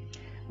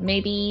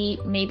 Maybe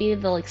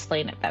they'll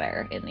explain it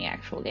better in the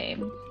actual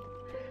game.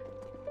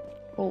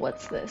 Oh,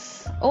 what's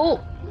this? Oh!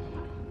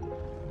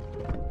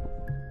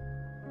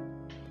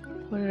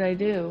 What did I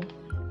do?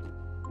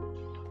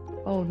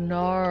 Oh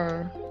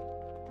no.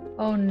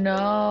 Oh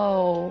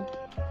no.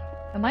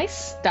 Am I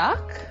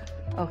stuck?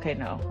 Okay,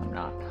 no, I'm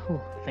not.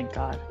 Oh, thank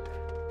God.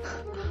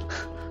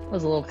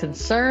 Was a little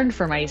concerned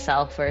for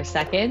myself for a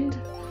second.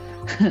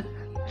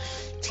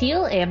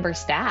 Teal amber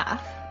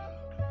staff.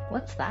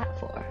 What's that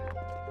for?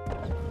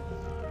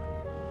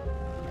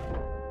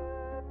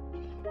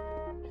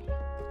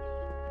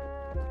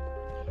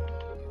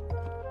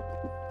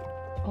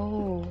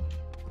 Oh.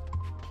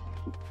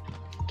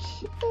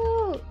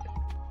 Cute.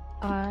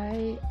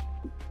 I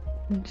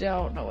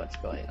don't know what's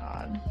going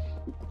on.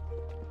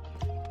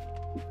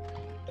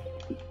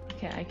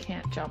 Okay, I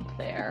can't jump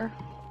there.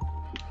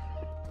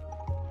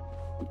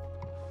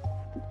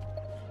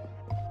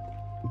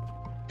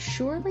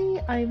 Surely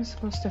I'm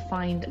supposed to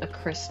find a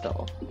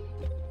crystal.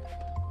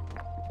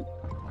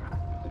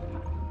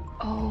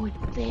 Oh,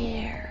 it's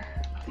there.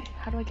 Okay,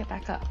 how do I get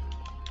back up?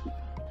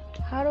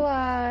 How do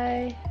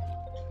I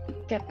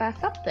get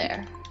back up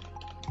there?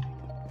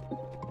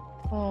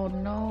 Oh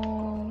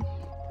no.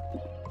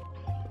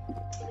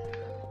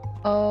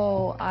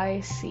 Oh,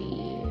 I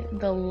see.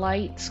 The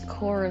lights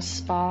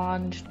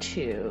correspond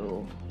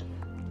to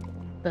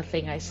the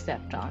thing I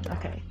stepped on.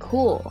 Okay,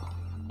 cool.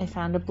 I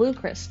found a blue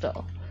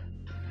crystal.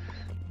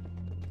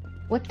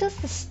 What does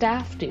the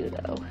staff do,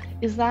 though?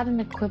 Is that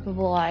an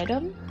equipable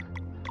item?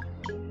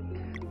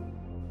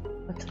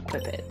 Let's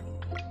equip it.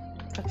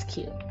 That's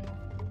cute.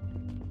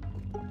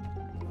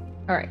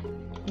 Alright,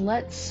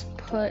 let's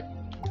put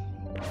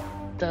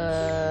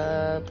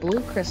the blue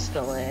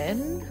crystal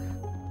in.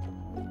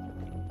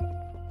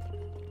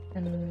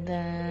 And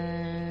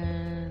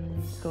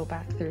then go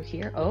back through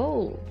here.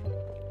 Oh!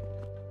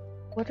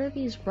 What are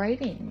these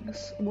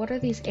writings? What are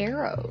these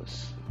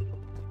arrows?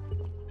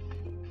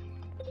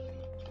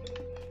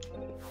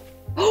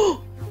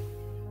 Oh!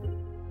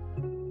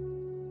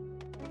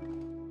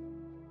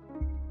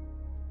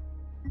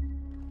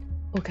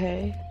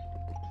 Okay.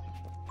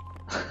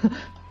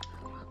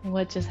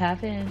 What just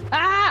happened?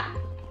 Ah!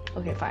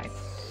 Okay, fine.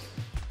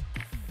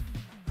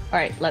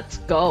 Alright, let's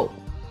go.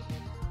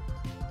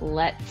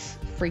 Let's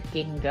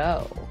freaking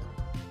go.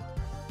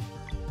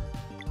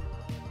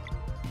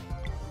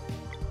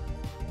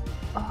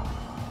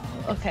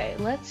 Oh, okay,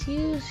 let's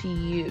use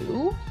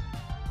you.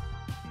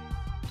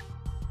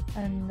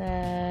 And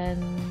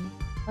then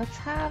let's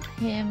have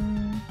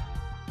him.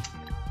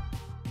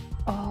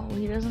 Oh,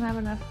 he doesn't have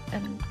enough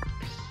MP.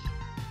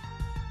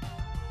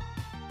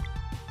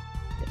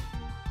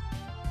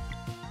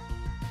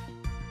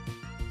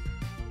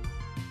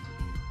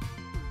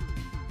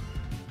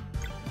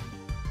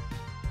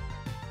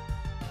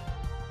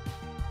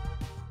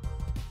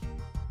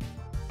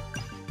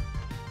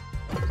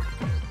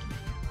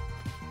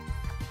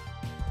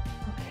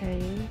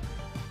 Okay.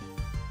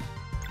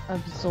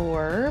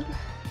 Absorb.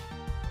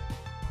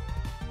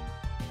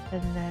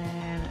 And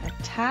then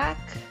attack.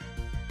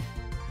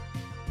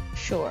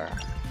 Sure.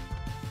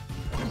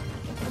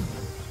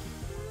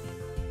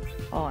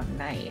 Oh,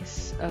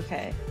 nice.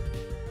 Okay.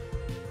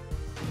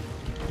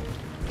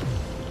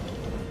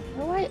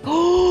 How do I?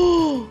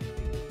 Oh!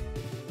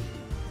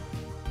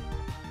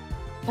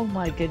 Oh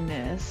my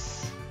goodness.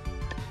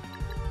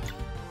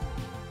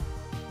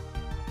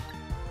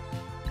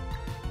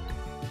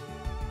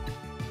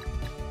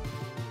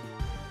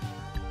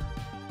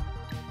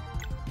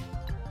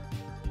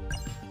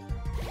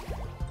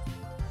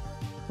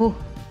 Ooh,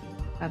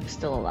 I'm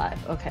still alive.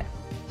 Okay.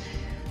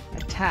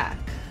 Attack.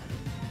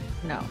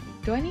 No.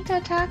 Do I need to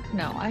attack?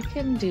 No, I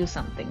can do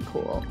something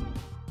cool.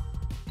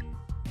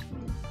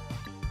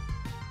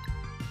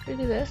 Should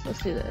we do this?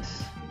 Let's do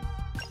this.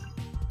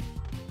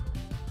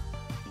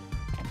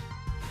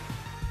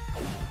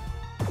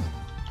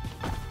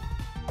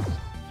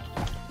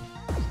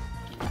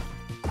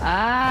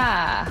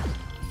 Ah!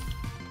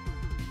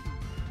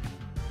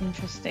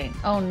 Interesting.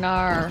 Oh,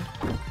 nar.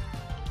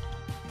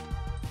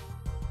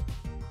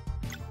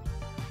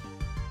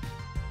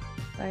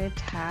 Should I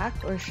attack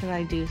or should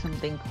I do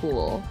something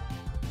cool?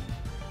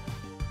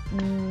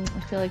 I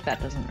feel like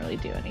that doesn't really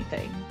do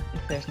anything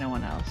if there's no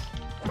one else.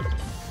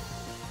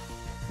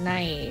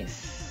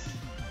 Nice.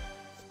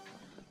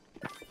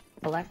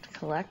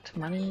 Collect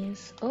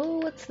monies. Oh,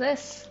 what's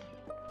this?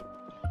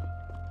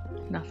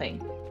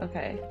 Nothing.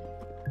 Okay.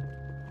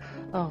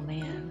 Oh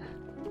man.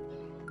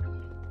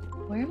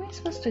 Where am I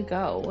supposed to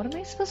go? What am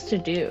I supposed to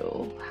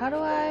do? How do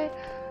I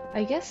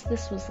guess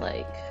this was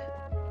like...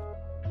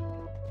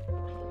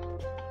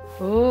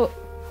 Oh!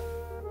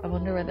 I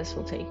wonder where this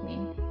will take me.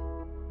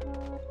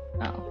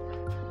 Oh.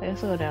 I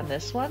guess I'll go down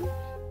this one.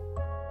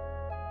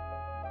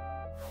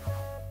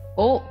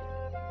 Oh!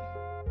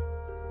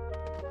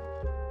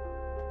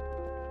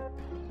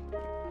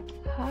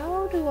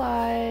 How do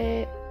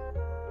I...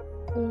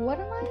 What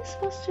am I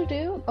supposed to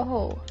do?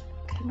 Oh,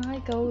 can I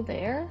go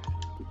there?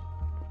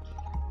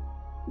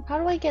 How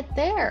do I get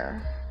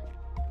there?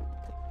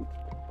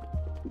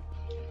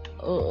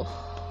 Ugh.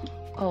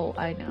 Oh,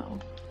 I know.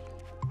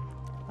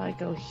 If I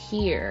go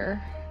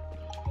here...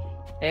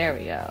 There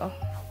we go.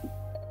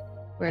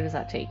 Where does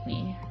that take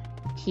me?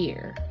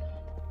 Here.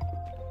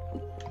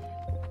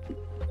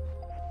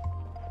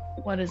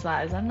 What is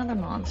that? Is that another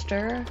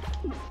monster?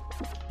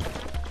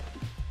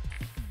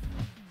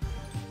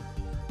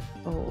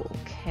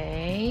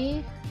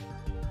 Okay.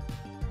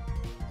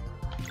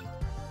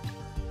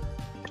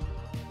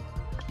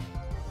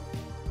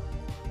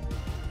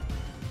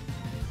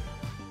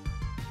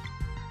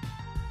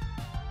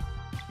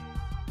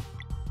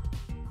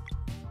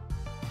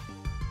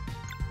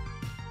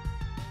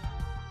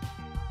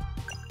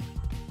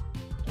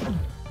 I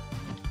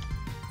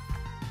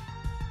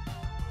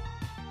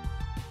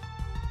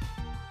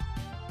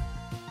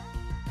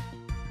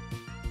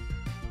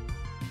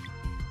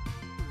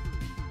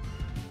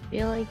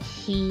feel like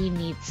he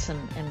needs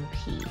some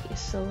MP,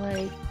 so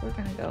like we're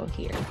gonna go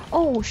here.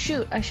 Oh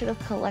shoot, I should have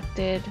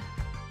collected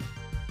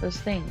those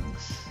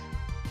things.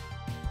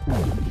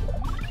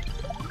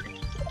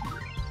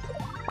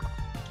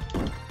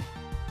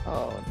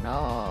 Oh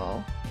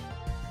no.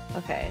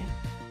 Okay.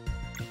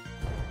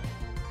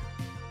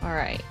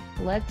 Alright,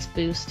 let's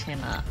boost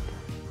him up.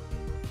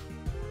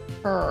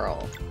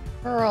 Hurl.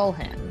 Hurl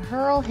him.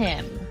 Hurl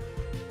him.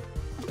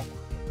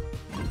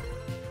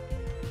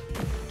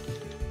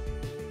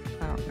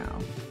 I don't know.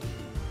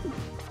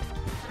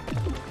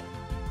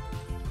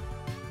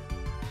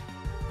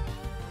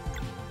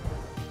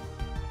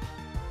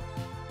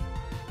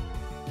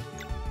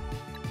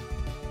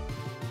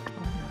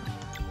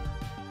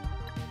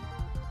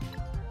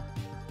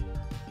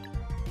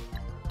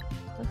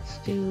 Let's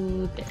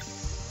do this.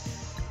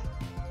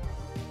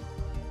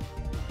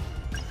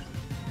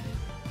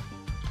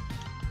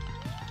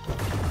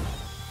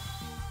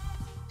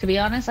 To be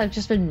honest, I've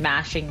just been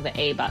mashing the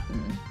A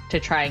button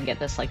to try and get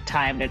this like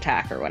timed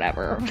attack or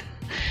whatever.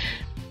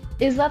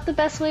 Is that the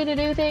best way to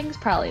do things?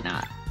 Probably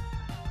not.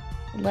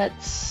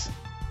 Let's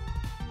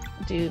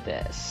do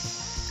this.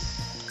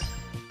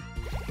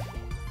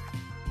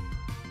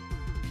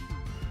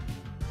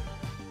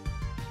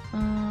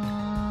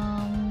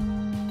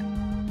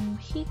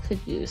 He could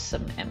use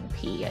some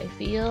MP, I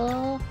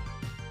feel.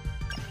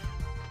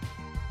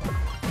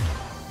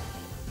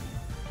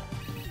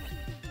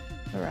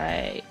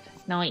 Right.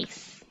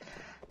 Nice.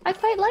 I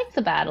quite like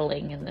the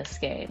battling in this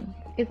game.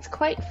 It's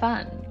quite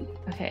fun.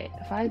 Okay,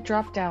 if I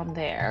drop down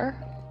there...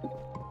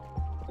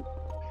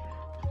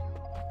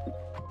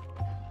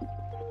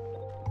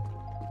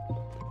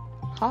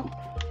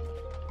 Hop.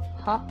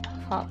 Hop,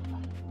 hop.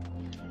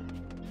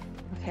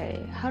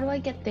 Okay, how do I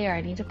get there?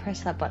 I need to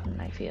press that button,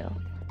 I feel.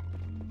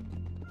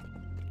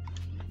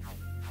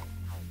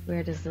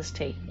 Where does this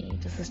take me?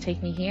 Does this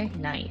take me here?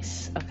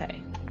 Nice.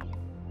 Okay.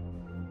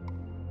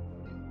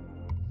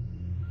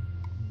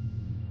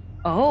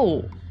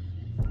 Oh.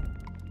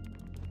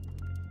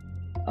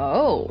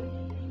 Oh.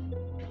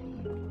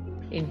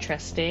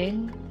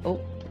 Interesting. Oh.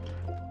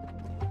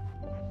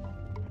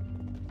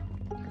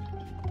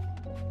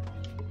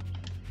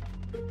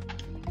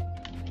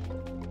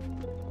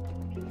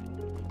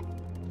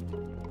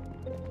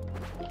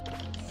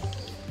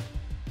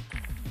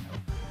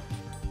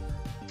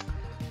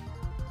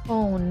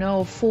 Oh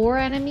no, 4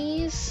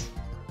 enemies?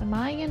 Am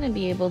I gonna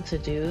be able to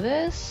do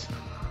this?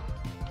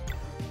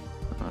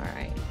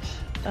 Alright.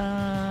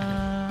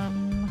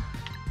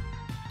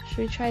 Should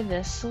we try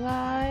this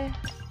guy?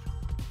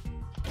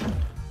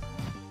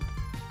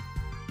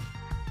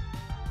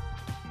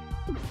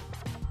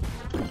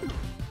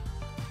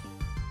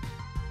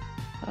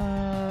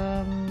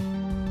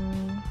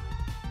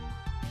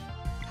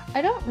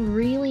 I don't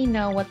really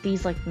know what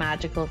these like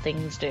magical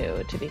things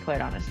do, to be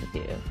quite honest with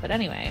you. But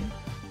anyway,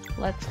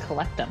 let's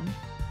collect them.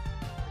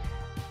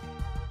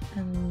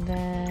 And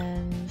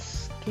then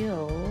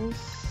skills.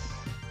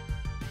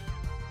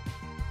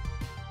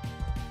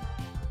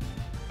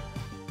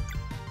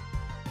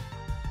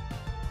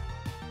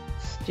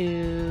 Let's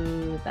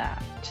do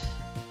that.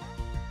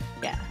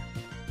 Yeah.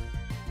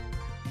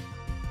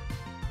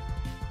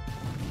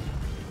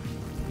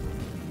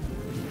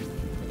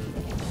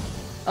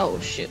 Oh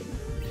shoot.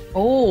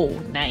 Oh,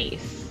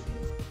 nice.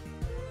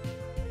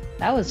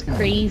 That was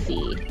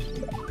crazy.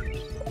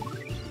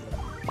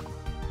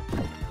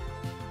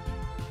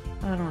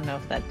 I don't know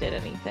if that did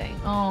anything.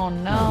 Oh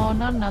no,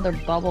 not another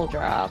bubble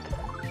drop.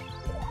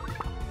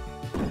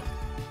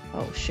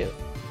 Oh shoot.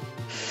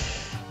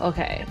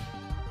 Okay.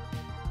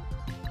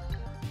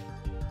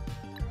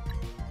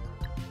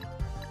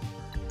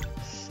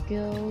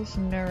 Skills,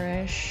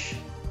 nourish.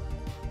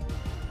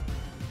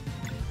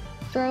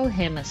 Throw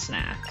him a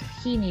snack.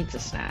 He needs a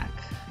snack.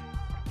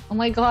 Oh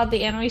my god,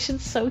 the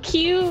animation's so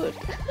cute!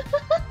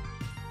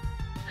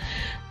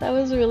 That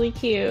was really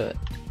cute.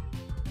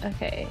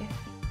 Okay.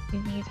 You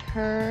need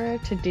her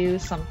to do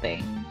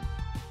something.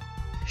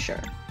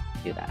 Sure,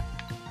 do that.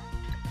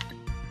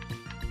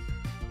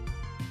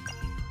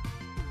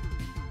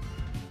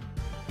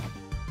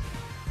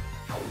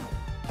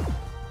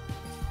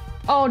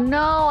 Oh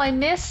no, I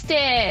missed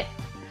it!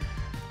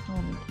 Oh,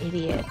 I'm an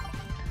idiot.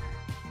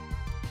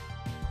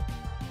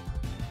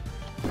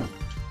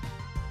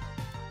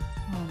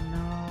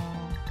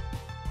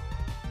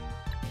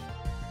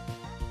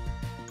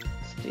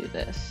 Do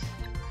this.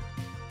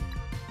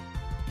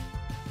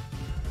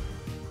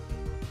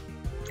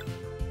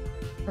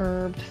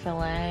 Herbed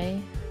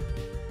fillet.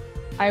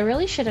 I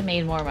really should have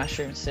made more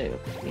mushroom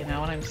soup. You know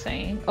what I'm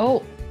saying?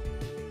 Oh!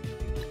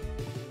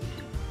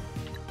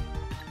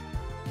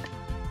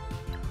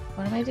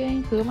 What am I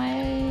doing? Who am I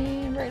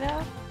in right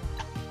now?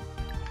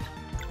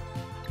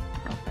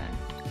 Okay.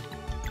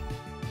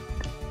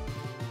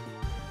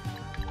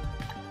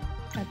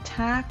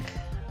 Attack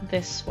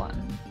this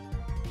one.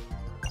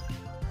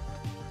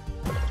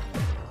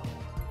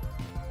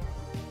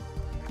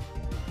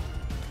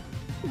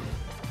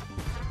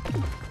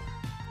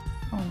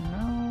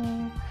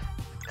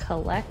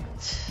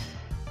 collect.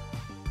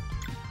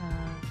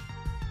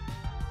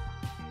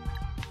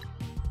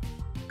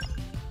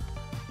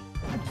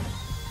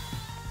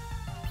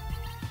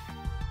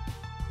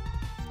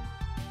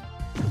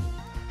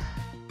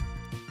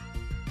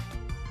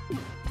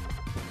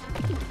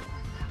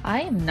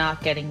 I am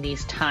not getting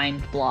these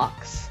timed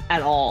blocks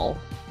at all.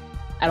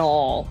 At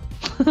all.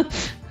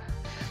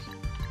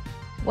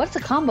 What's a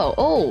combo?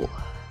 Oh!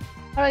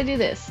 How do I do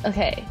this?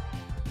 Okay.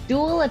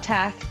 Dual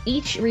attack,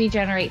 each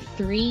regenerate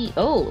 3.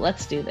 Oh,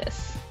 let's do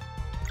this.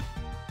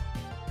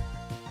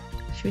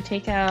 Should we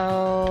take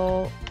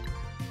out...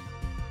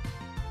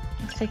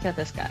 Let's take out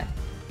this guy.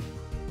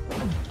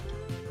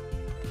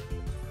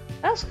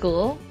 That was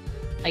cool,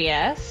 I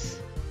guess.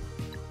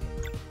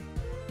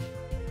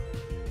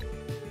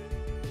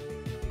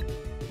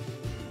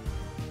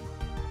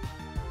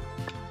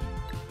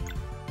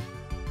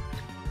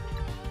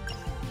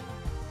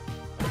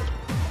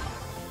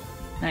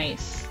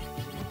 Nice.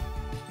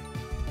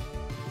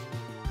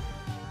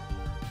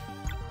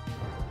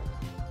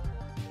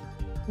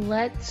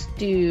 Let's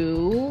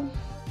do...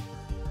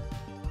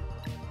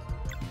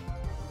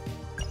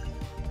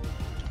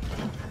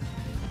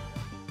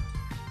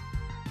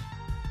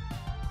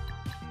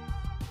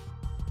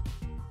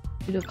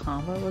 Do a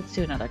combo? Let's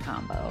do another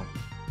combo.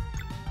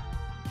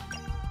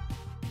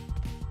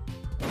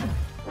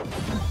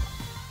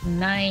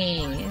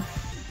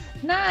 Nice.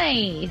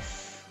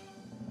 Nice!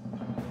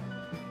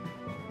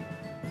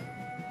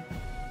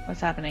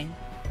 What's happening?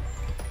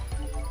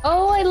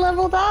 Oh, I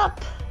leveled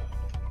up!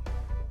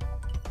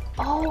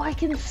 Oh, I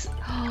can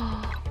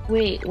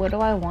wait, what do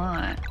I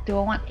want? Do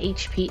I want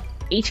HP?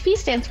 HP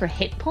stands for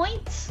hit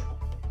points?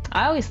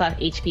 I always thought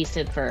HP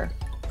stood for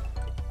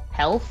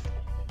health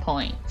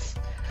points.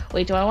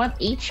 Wait, do I want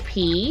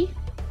HP,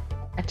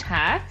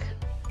 attack,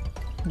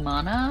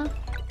 mana,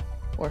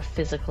 or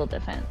physical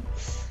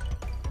defense?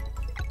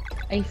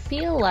 I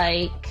feel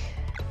like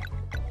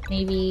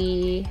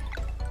maybe...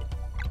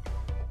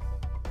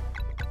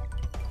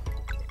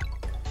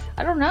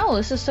 I don't know,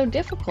 this is so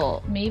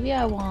difficult. Maybe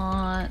I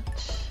want...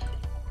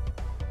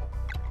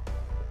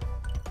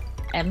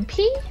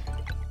 MP?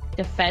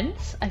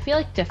 Defense? I feel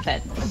like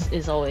defense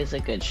is always a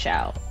good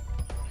shout.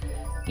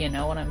 You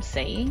know what I'm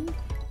saying?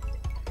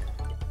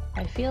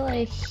 I feel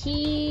like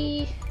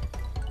he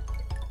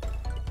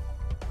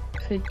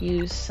could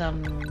use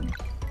some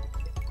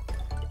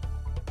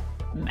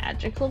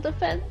magical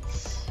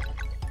defense?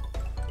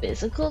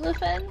 Physical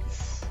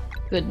defense?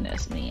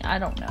 Goodness me, I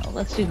don't know.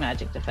 Let's do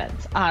magic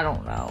defense. I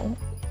don't know.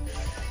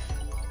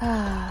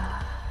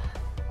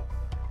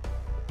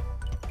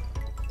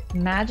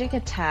 Magic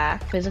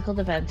attack, physical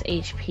defense,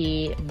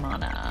 HP,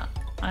 mana.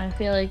 I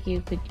feel like you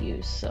could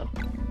use some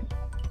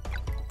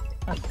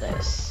of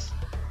this.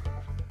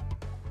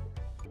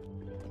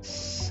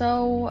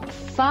 So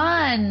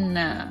fun!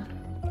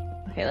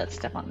 Okay, let's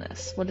step on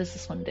this. What does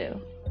this one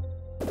do?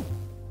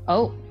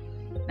 Oh,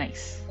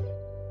 nice.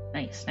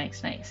 Nice,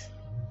 nice, nice.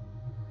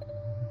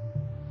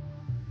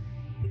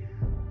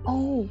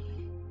 Oh!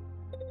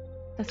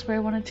 That's where I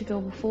wanted to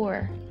go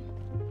before.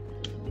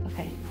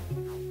 Okay.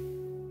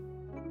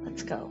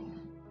 Let's go.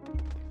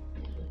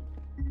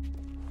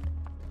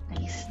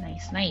 Nice,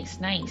 nice, nice,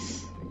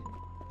 nice.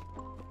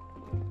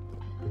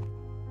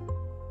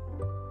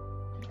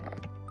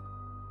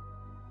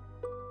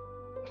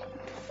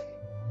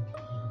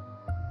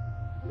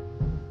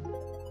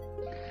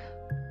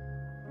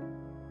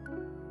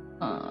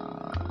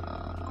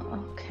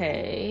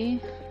 Okay.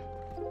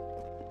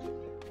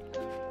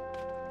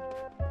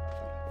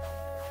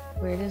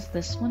 Where does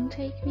this one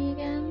take me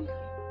again?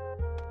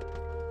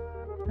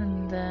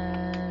 And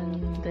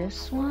then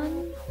this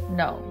one?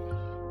 No,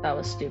 that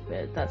was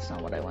stupid. That's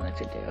not what I wanted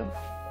to do.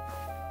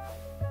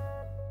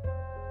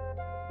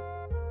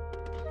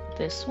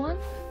 This one?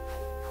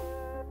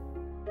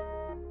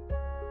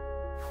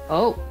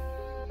 Oh!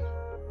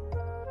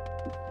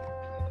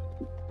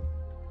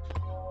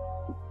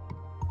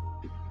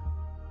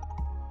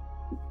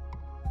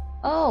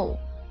 Oh!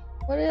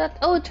 What did that?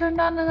 Oh, it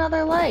turned on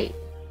another light!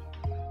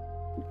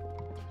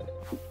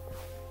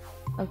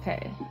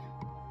 Okay.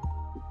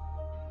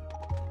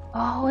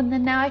 Oh, and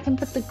then now I can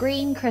put the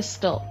green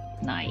crystal.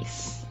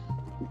 Nice.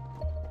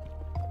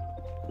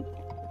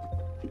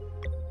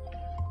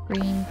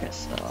 Green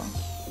crystal.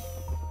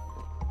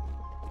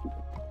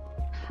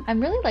 I'm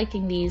really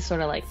liking these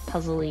sort of like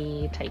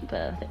puzzly type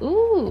of...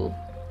 Ooh!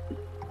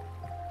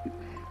 Look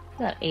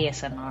at that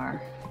ASMR.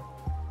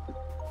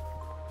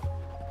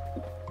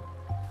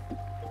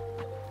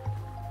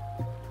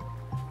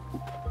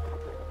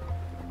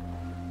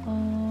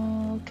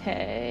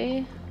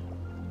 Okay.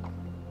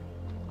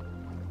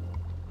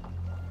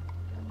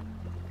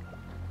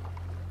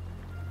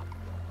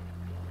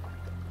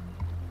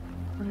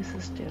 What does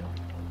this do?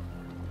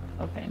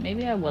 Okay,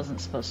 maybe I wasn't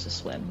supposed to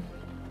swim.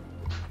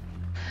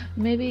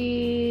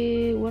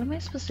 Maybe... What am I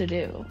supposed to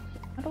do?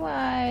 How do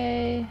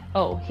I...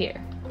 Oh,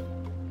 here.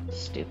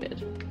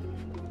 Stupid.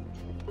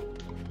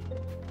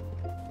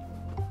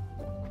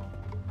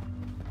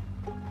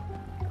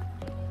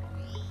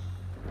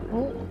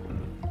 Oh,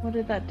 what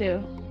did that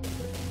do?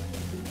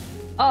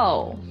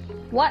 Oh,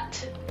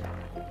 what?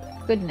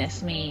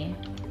 Goodness me.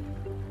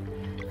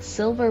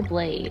 Silver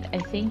blade. I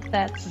think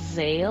that's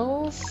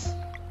Zale's.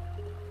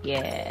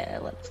 Yeah,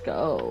 let's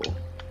go.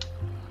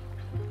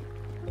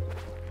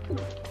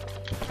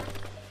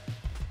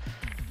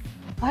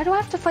 Why do I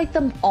have to fight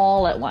them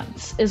all at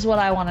once, is what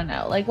I want to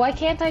know. Like, why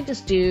can't I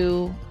just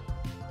do,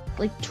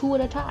 like, 2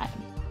 at a time?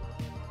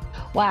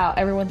 Wow,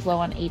 everyone's low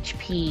on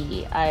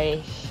HP. I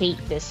hate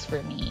this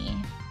for me.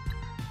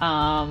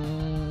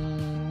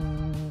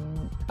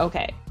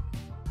 Okay.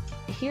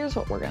 Here's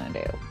what we're gonna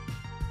do.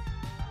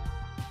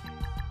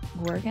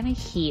 We're gonna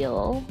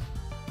heal.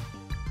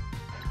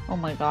 Oh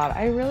my god,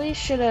 I really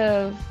should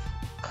have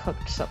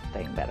cooked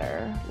something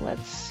better.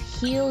 Let's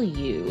heal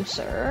you,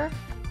 sir.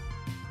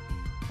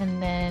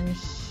 And then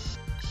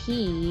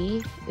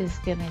he is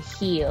gonna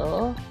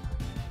heal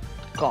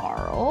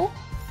Garl.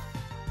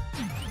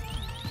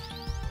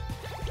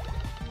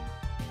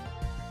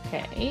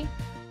 Okay.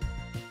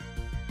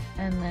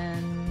 And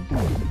then...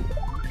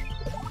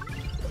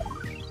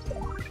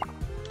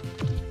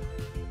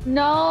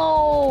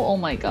 No! Oh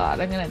my god,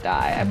 I'm gonna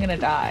die. I'm gonna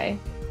die.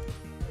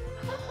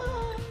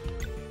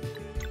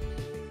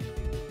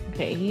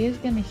 Okay, he is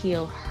gonna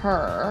heal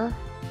her.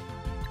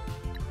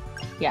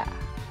 Yeah.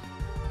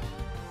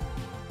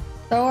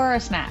 Throw her a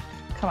snack.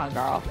 Come on,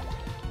 girl.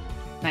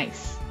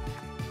 Nice.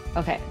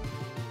 Okay.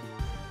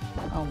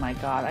 Oh my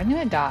god, I'm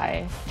gonna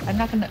die. I'm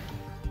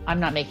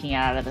not making it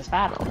out of this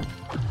battle.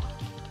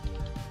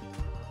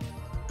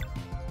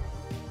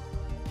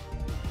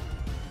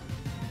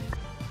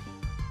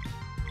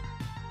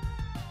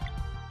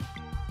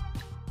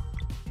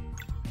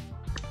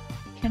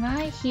 Can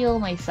I heal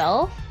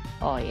myself?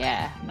 Oh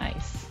yeah,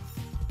 nice.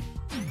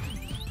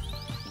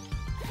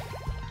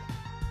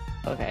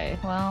 Okay,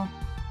 well,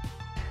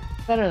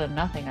 better than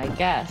nothing, I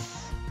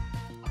guess.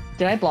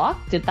 Did I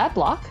block? Did that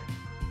block?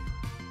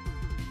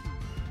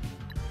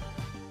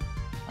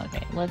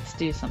 Okay, let's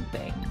do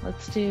something.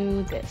 Let's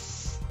do this.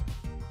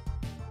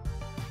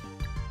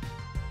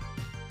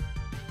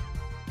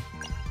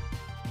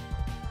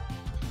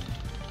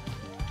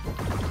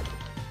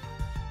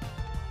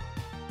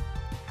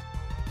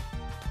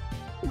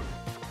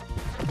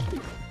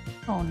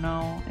 Oh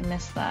no, I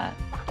missed that.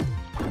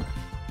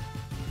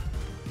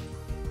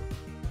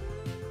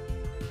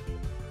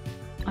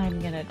 I'm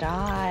gonna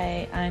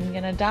die. I'm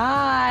gonna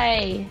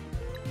die.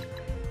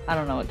 I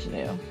don't know what to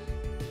do.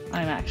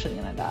 I'm actually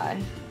gonna die.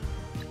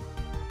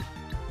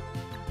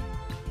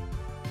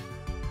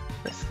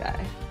 This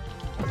guy.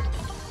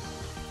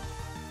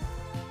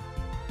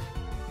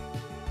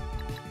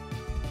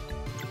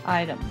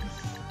 Items.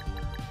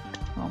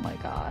 Oh my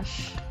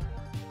gosh.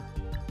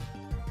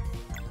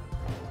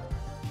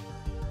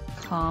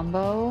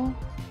 Combo.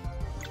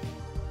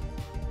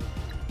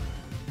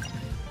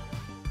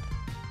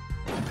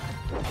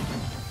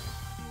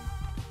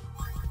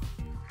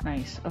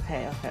 Nice.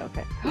 Okay, okay,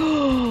 okay.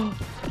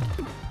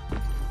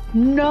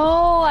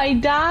 No, I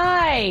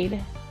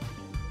died!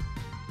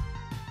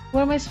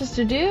 What am I supposed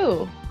to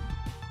do?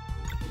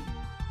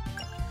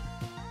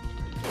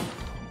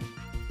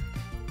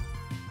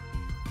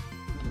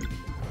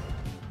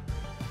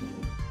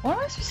 What am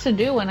I supposed to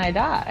do when I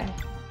die?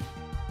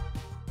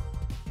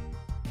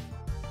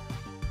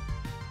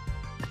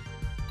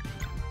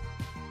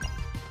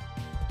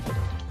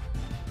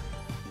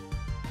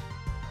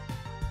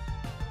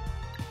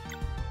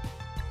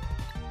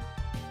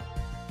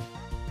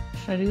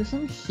 Should I do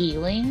some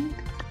healing?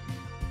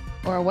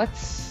 Or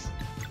what's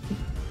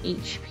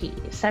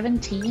HP?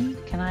 17?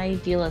 Can I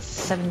deal a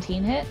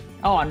 17 hit?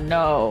 Oh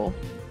no.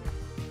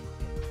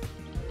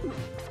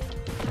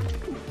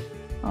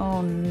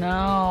 Oh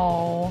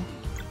no.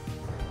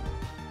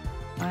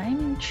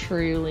 I'm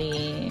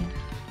truly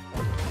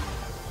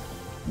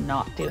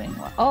not doing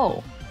well.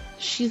 Oh,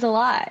 she's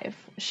alive.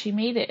 She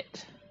made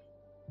it.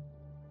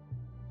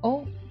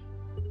 Oh.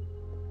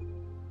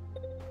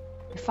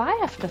 If I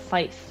have to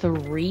fight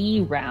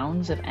 3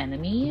 rounds of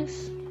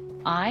enemies,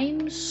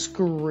 I'm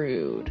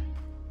screwed.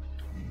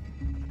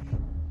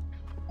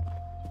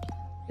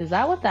 Is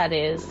that what that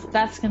is?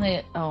 That's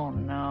gonna... Oh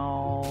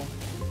no.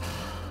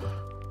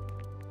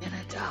 I'm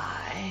gonna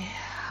die.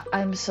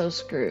 I'm so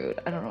screwed.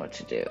 I don't know what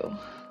to do.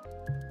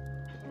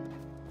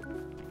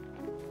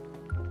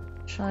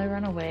 Shall I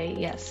run away?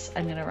 Yes,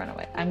 I'm gonna run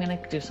away. I'm gonna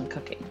do some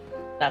cooking.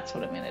 That's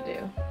what I'm gonna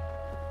do.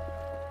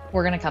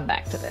 We're gonna come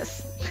back to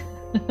this.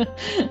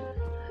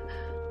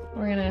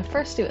 We're gonna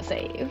first do a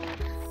save.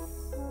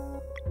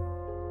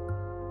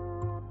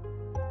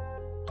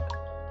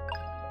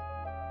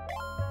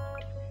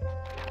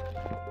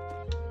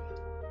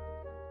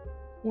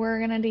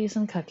 We're gonna do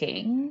some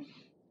cooking.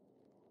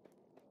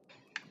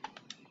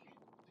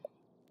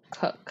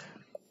 Cook.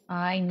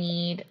 I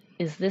need...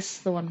 Is this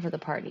the one for the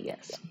party?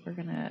 Yes. We're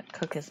gonna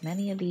cook as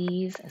many of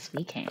these as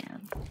we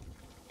can.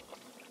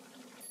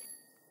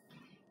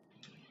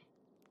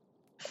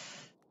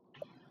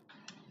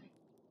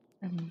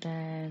 And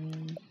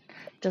then...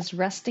 Does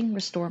resting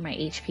restore my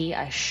HP?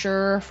 I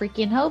sure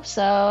freaking hope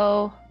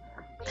so.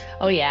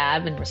 Oh yeah,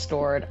 I've been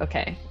restored.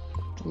 Okay.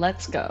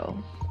 Let's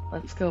go.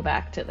 let's go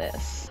back to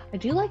this. I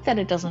do like that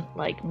it doesn't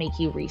like make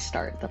you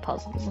restart the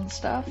puzzles and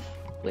stuff,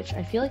 which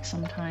I feel like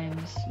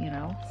sometimes, you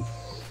know.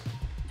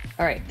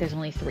 All right, there's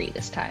only 3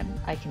 this time.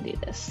 I can do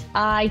this.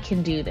 I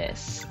can do this.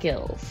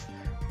 Skills.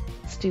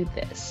 Let's do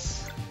this.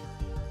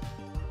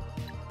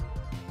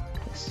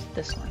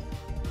 This one.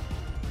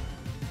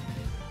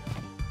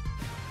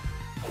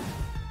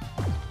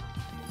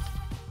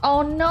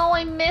 Oh no,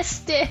 I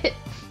missed it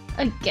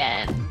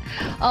again.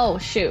 Oh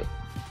shoot.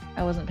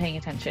 I wasn't paying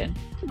attention.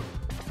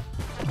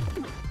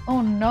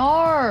 Oh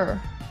no.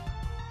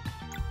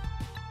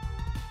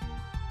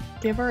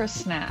 Give her a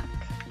snack.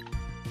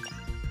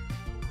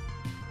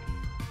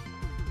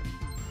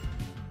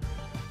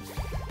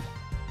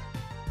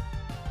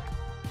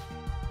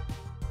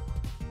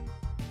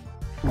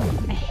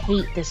 I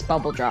hate this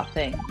bubble drop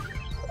thing.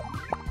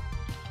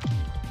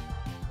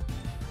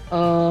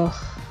 Ugh.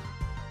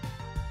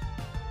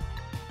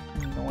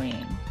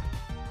 Annoying.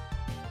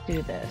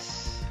 Do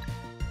this.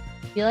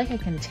 I feel like I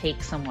can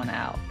take someone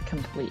out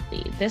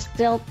completely. This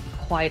dealt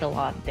quite a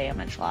lot of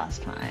damage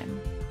last time.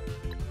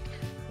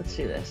 Let's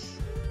do this.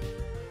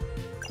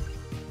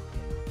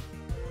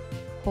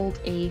 Hold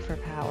A for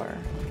power.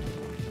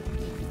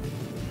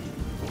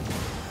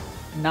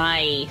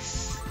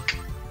 Nice.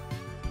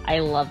 I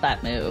love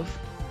that move.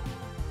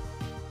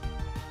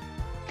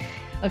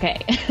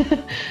 Okay.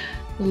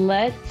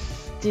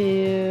 Let's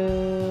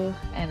do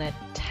an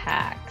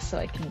attack so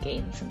I can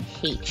gain some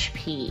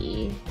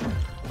HP.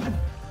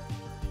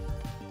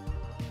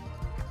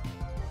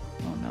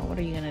 Oh no, what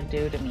are you gonna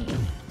do to me?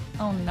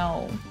 Oh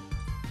no.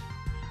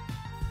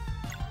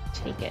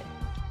 Take it.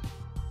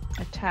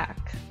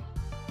 Attack.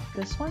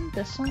 This one?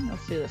 This one?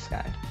 Let's do this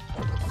guy.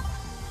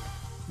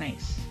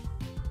 Nice.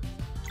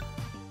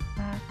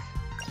 Attack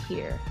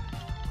here.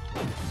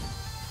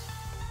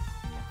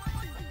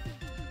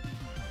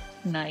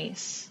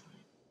 Nice.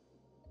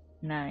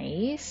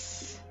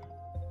 Nice.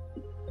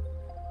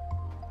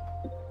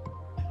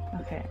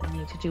 Okay, I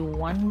need to do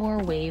one more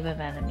wave of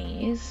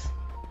enemies.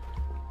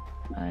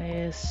 I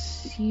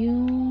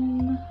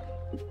assume...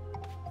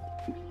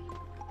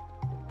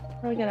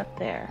 How do I get up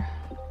there?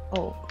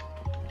 Oh.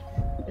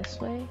 This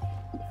way?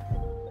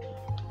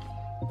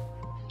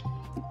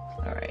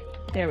 Alright,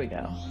 there we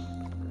go.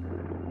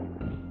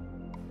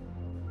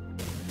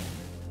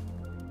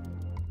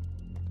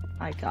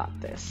 I got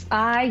this.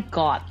 I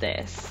got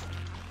this.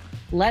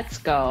 Let's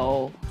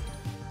go.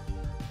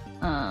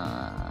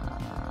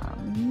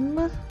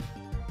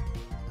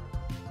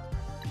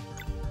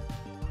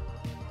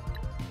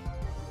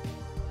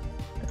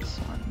 This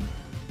one.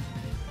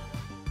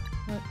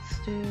 Let's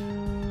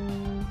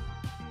do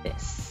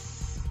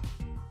this.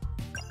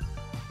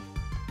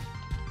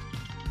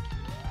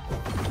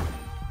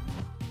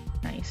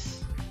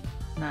 Nice.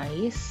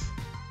 Nice.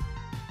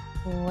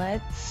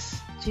 Let's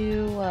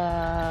do, do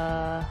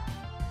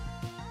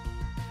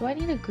I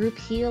need a group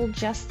heal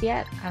just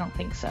yet? I don't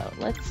think so.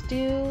 Let's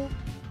do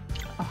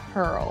a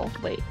hurl.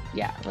 Wait,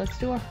 yeah, let's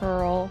do a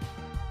hurl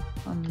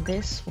on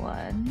this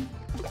one.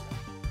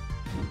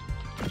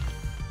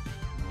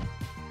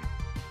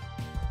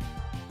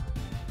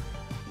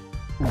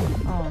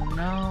 Oh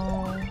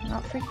no,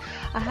 not free.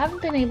 I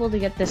haven't been able to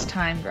get this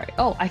timed right.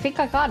 Oh, I think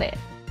I got it.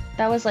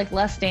 That was like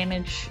less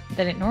damage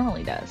than it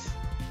normally does.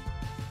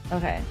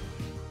 Okay.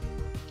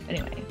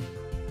 Anyway,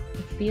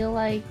 I feel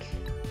like...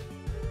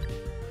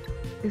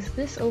 Is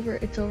this over?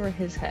 It's over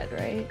his head,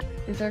 right?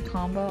 Is there a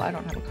combo? I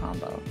don't have a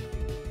combo.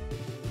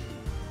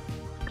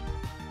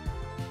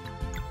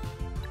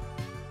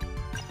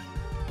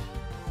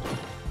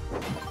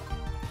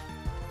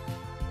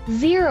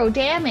 Zero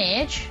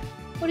damage?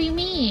 What do you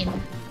mean?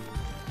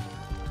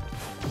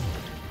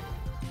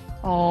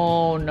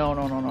 Oh, no,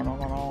 no, no, no, no,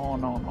 no,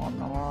 no, no,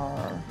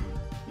 no.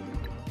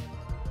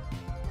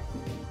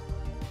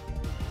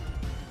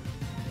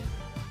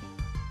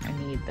 I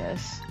need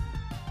this.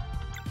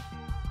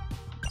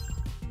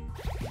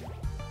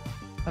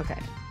 Okay.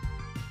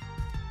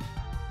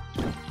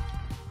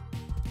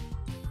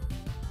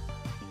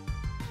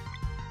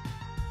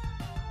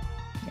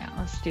 Yeah,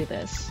 let's do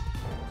this.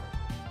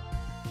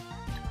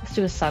 Let's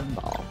do a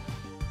sunball.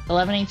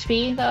 11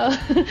 HP though?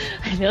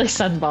 I feel like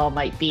sunball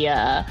might be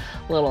a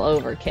little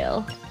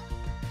overkill.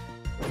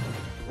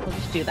 We'll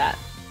just do that.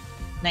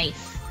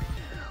 Nice.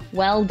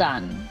 Well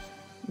done.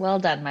 Well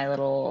done, my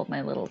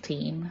little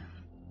team.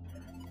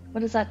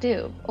 What does that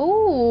do?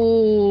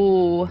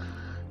 Ooh!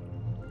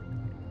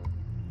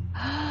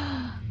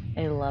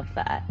 I love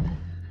that.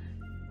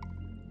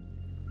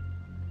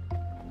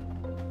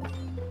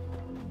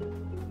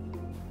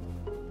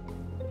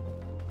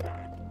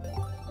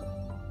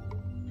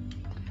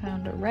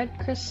 Found a red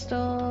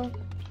crystal.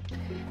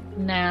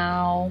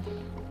 Now,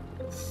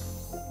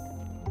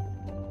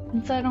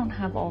 since I don't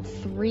have all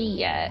 3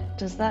 yet,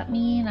 does that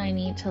mean I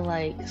need to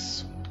like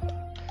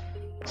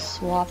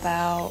swap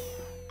out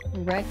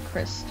red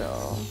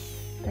crystal?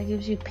 That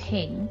gives you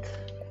pink.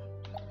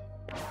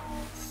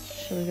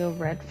 Should we go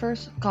red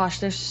first? Gosh,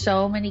 there's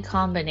so many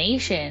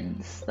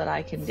combinations that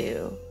I can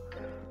do.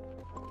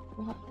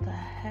 What the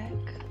heck?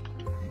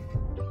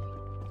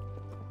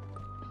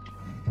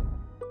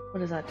 What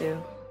does that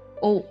do?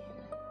 Oh.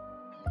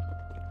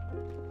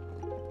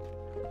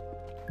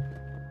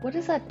 What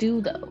does that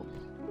do though?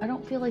 I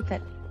don't feel like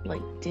that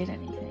like did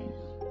anything.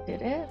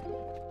 Did it?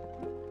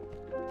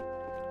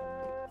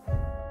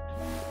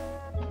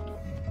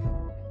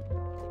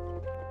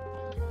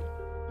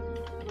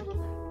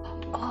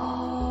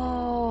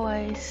 Oh,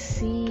 I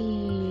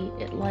see.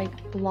 It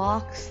like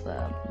blocks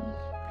them.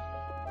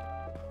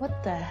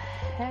 What the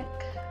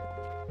heck?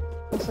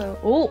 Also,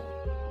 oh!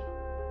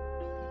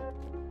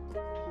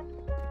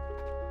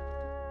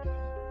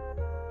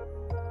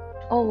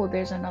 Oh,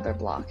 there's another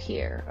block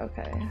here.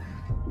 Okay.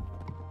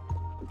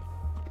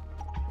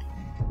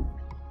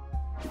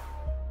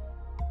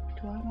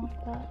 Do I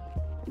want that?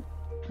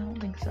 I don't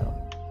think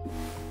so.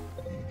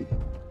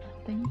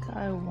 I think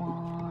I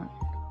want...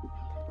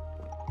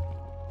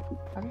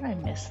 How did I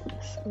miss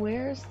this?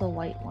 Where's the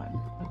white one?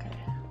 Okay.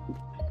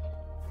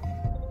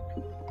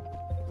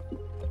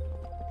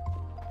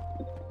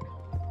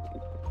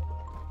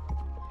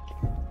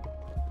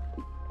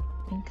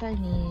 I think I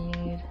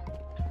need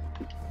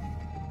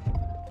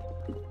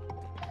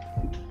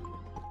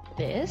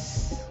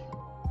this.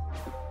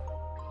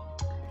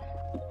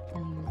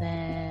 And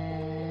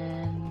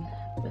then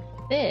with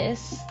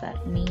this,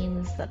 that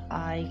means that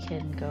I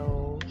can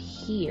go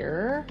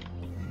here.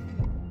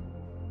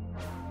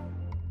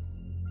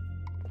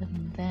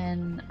 And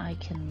then I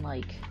can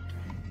like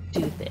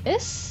do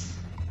this.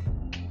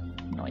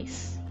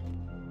 Nice.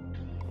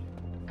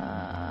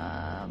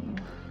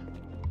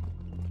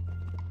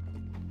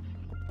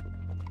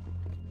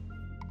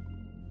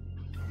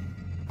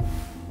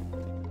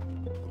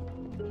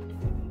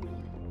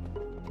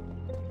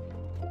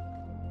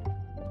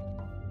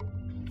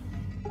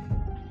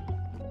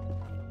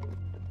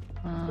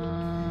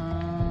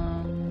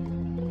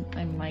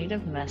 I might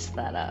have messed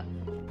that up.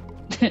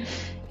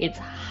 It's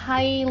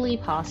highly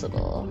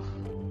possible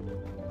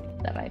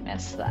that I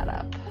messed that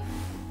up.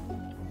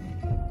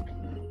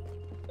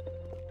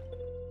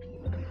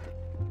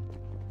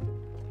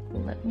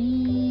 Let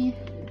me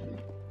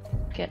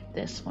get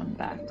this one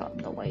back on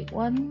the white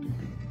one.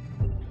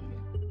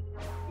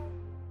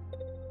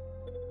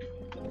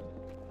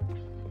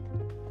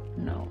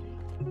 No.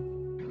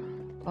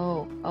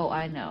 Oh,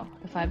 I know.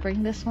 If I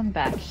bring this one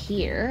back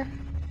here,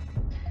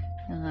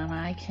 and then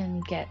I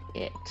can get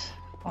it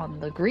on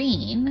the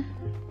green,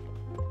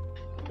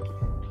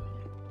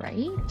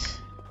 right?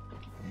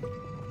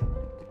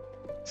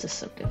 This is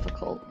so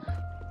difficult.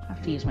 I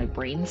have to use my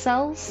brain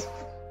cells.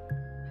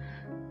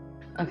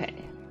 Okay.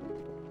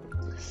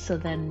 So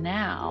then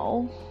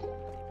now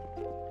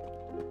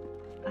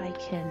I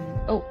can,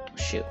 oh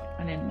shoot,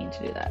 I didn't mean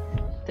to do that.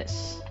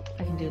 This.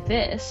 I can do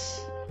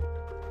this.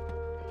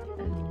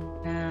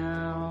 And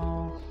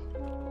now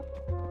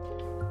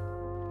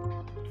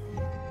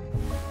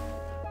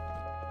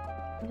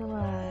how do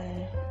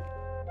I,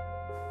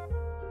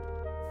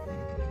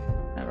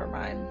 never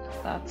mind,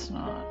 that's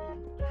not.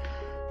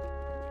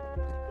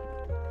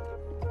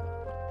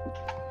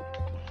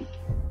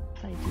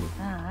 If I do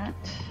that,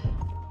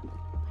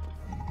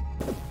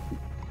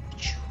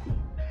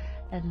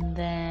 and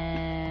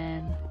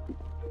then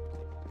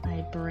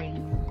I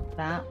bring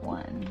that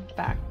one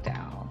back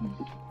down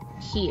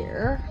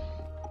here.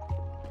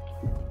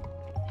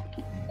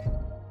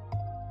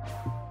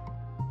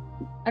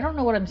 I don't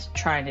know what I'm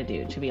trying to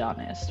do, to be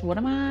honest. What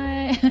am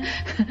I...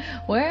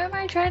 Where am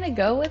I trying to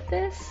go with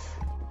this?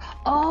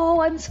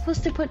 Oh, I'm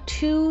supposed to put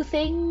two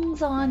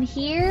things on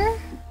here?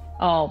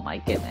 Oh my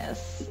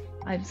goodness.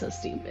 I'm so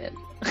stupid.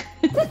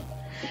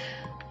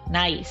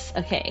 Nice.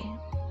 Okay.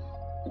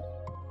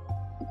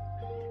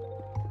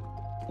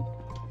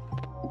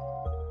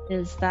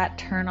 Does that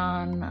turn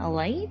on a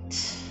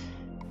light?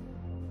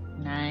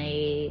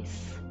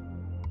 Nice.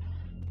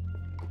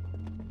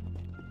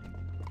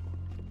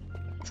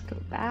 Let's go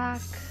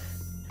back.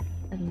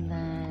 And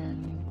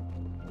then...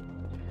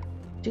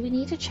 Do we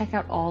need to check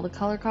out all the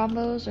color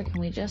combos, or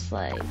can we just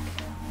like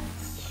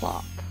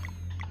plop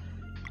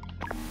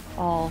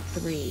all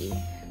three?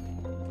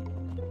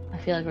 I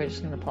feel like we're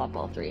just gonna plop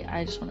all three.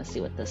 I just want to see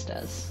what this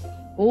does.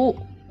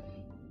 Oh!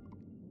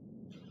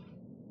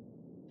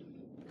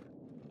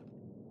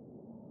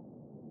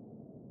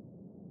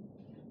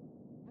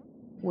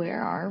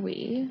 Where are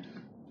we?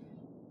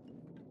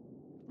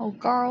 Oh,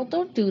 Carl,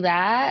 don't do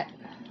that.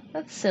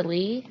 That's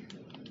silly.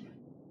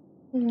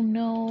 Oh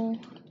no.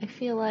 I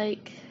feel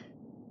like...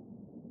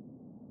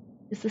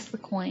 Is this the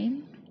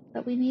coin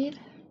that we need?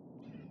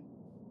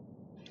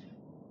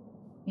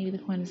 Maybe the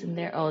coin is in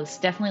there. Oh, it's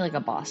definitely like a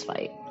boss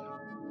fight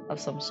of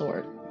some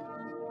sort.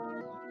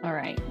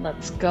 Alright,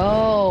 let's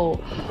go.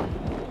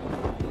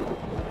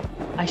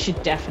 I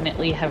should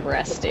definitely have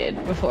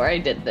rested before I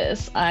did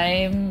this.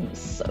 I'm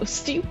so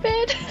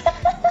stupid.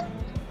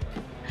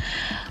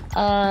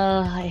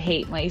 I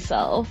hate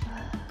myself.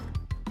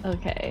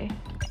 Okay.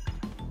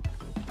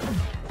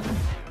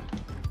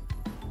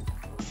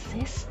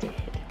 Assisted.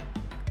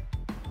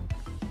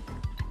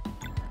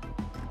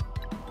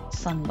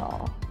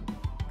 Sunball.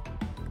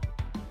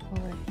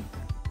 Alright.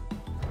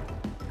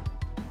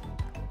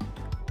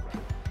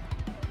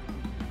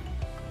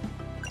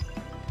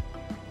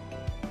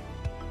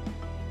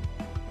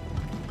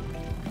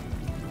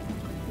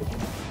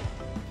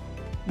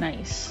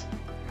 Nice.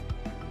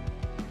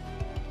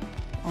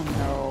 Oh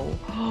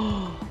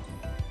no.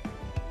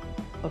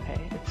 Okay,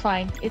 it's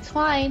fine. It's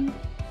fine.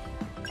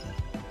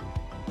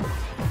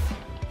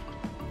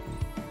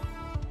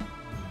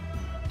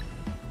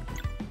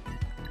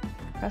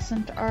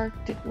 Crescent arc.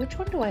 Which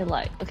one do I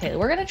like? Okay,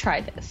 we're gonna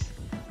try this.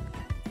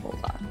 Hold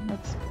on.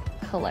 Let's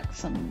collect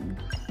some.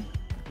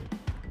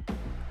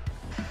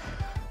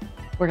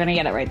 We're gonna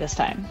get it right this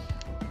time.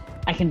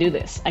 I can do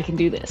this. I can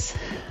do this.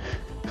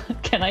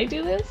 Can I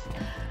do this?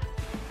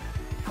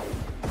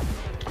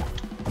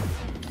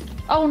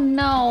 Oh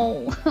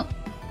no!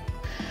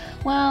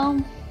 Well,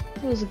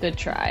 it was a good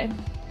try.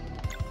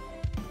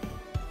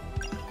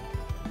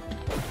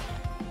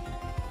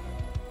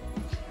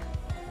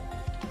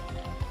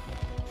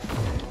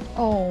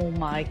 Oh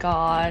my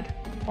god.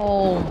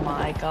 Oh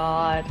my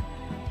god.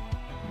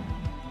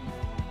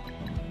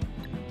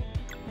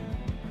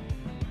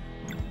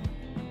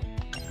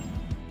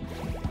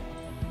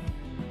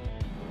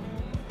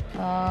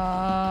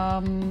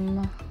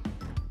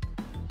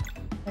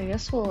 I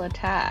guess we'll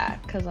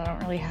attack, because I don't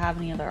really have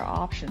any other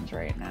options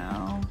right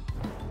now.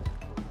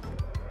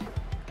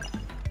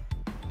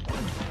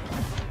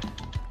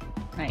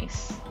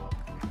 Nice.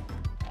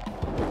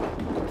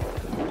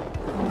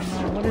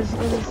 Oh no, what is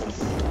this?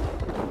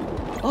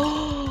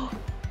 Oh!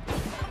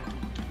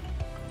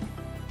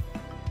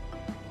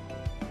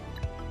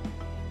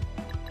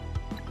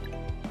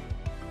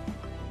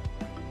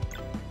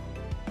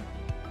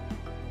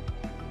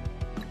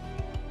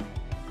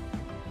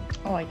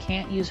 Oh, I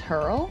can't use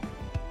hurl?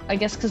 I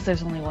guess because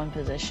there's only one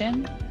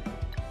position.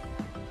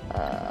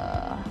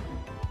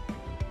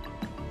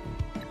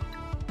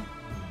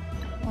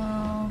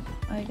 Well,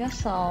 I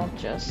guess I'll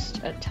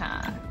just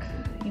attack,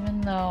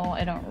 even though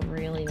I don't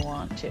really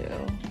want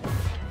to.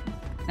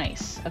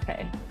 Nice,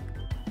 okay.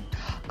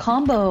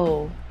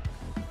 Combo!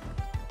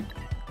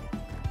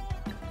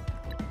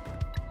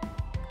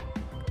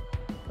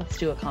 Let's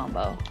do a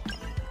combo.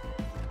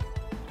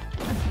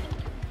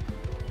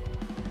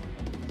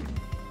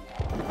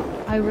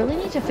 I really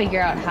need to figure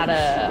out how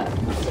to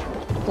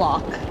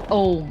block.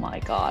 Oh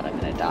my god, I'm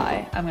gonna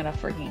die. I'm gonna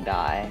freaking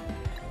die.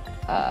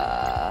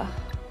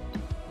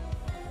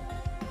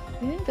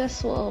 You think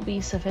this will be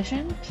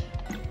sufficient?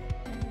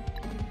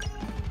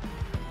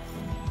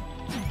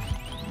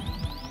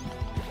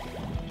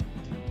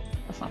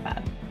 That's not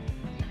bad.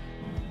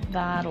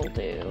 That'll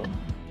do.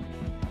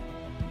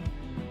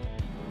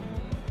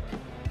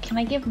 Can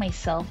I give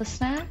myself a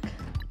snack?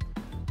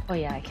 Oh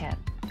yeah, I can.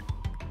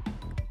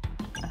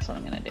 That's what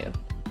I'm gonna do.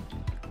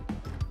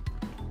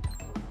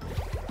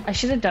 I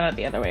should have done it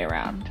the other way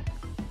around.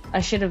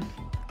 I should have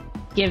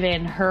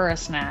given her a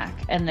snack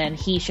and then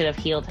he should have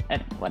healed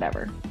and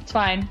whatever. It's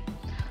fine.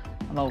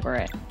 I'm over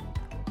it.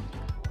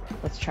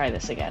 Let's try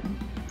this again.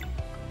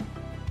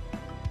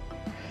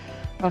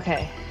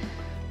 Okay.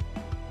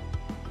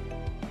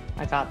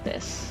 I got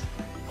this.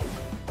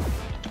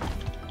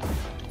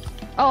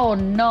 Oh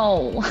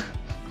no!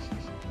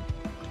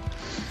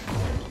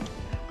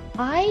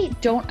 I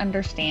don't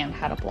understand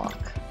how to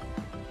block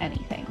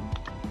anything.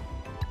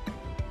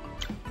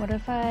 What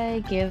if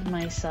I give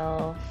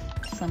myself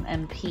some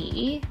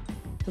MP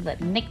so that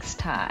next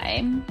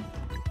time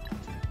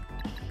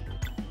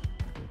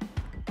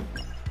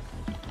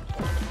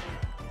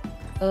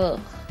ugh,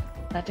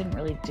 that didn't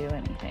really do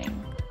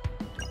anything.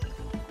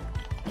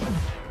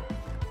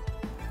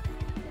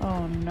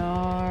 Oh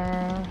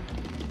no.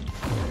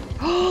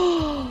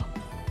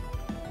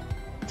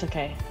 It's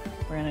okay.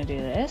 We're gonna do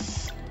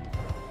this.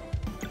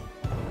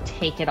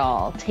 Take it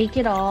all,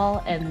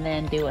 and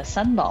then do a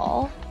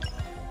sunball.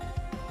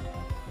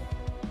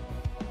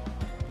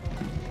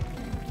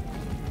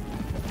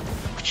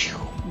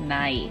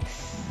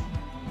 Nice.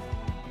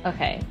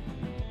 Okay.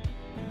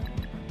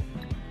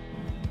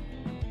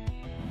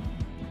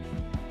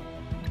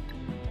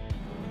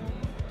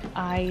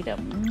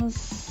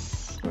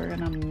 Items. We're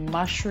gonna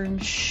mushroom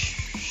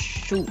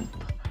soup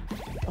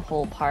the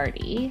whole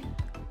party.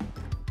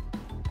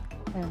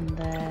 And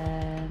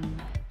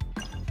then...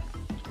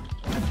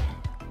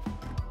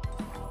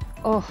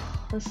 oh,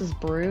 this is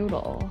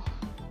brutal.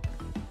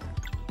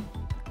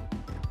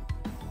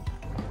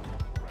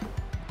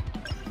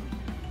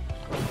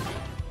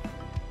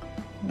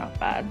 Not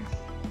bad.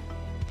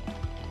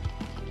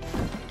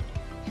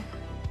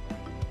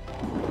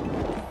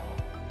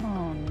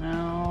 Oh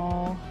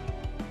no.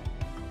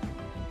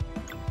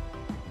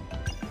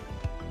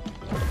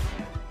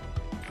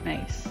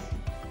 Nice.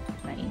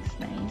 Nice,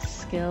 nice.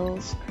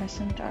 Skills,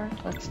 crescent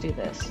arc. Let's do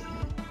this.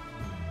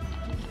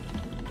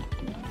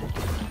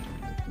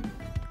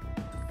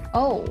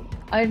 Oh,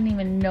 I didn't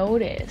even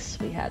notice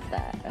we had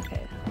that.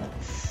 Okay,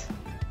 let's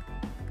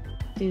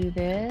do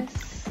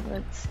this.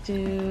 Let's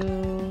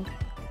do...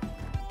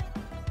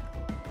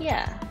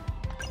 yeah.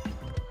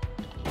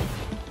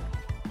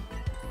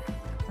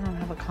 I don't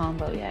have a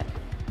combo yet.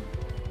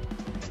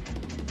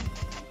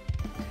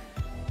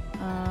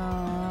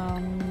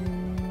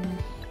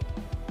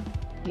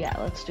 Yeah,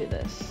 let's do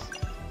this.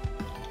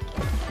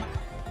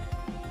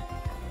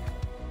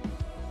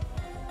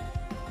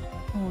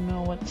 Oh Oh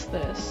no, what's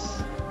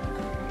this?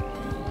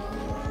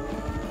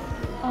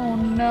 Oh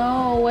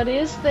no, what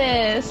is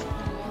this?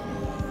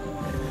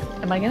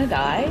 Am I gonna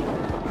die?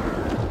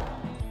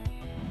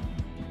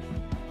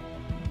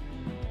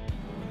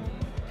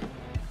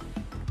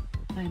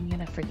 I'm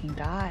gonna freaking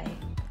die.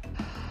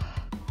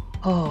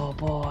 Oh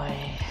boy.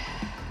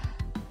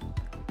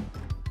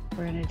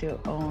 We're gonna do,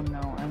 oh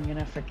no, I'm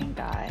gonna freaking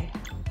die.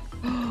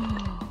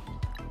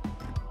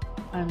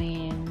 I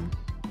mean,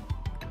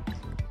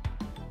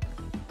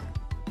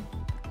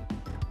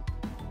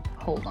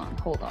 hold on.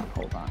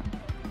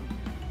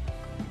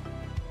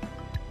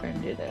 We're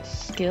gonna do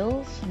this.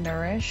 Skills,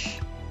 nourish,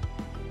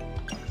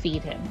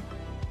 feed him.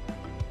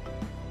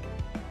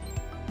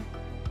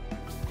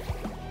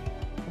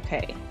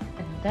 Okay,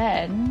 and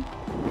then,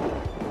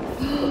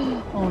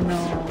 oh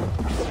no.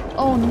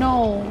 Oh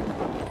no.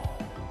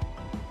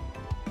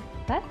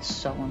 That's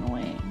so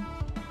annoying.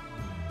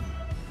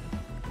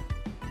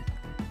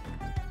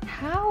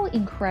 How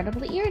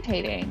incredibly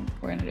irritating.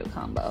 We're gonna do a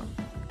combo.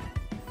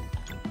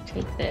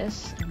 Take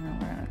this, and then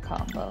we're gonna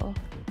combo.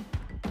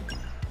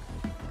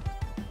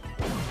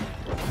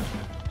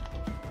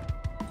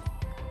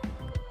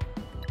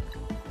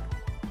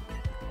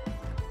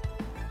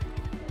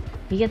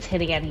 If he gets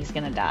hit again, he's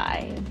gonna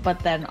die. But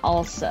then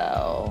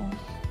also...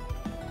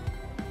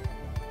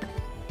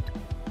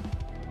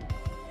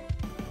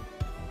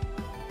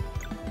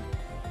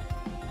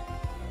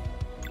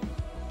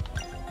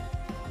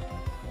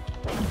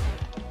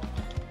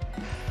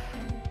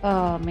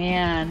 oh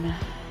man,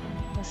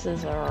 this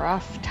is a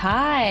rough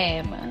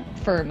time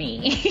for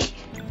me.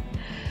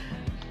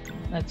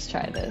 Let's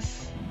try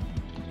this.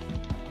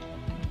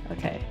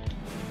 Okay.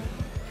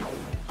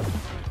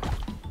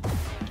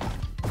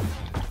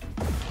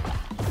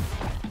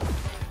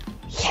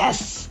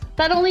 Yes!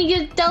 That only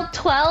get dealt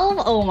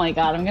 12? Oh my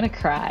god, I'm gonna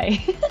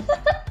cry.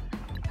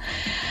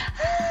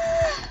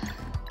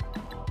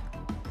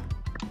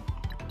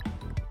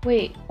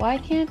 Wait, why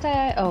can't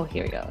I? Oh,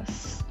 here we go.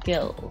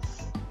 Skills.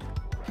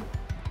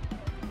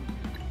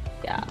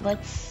 Yeah,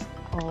 let's...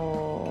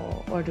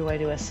 oh, or do I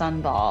do a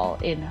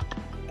sunball in...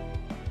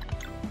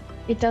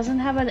 It doesn't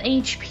have an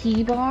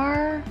HP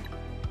bar?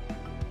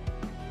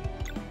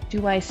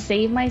 Do I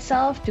save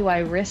myself? Do I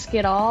risk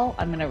it all?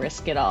 I'm gonna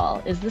risk it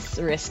all. Is this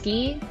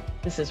risky?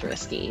 This is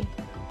risky.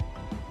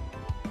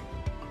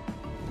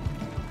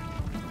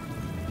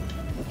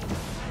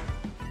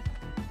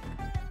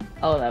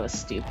 Oh, that was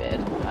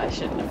stupid. I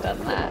shouldn't have done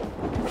that.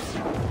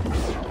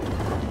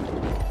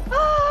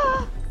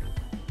 Ah!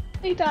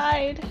 I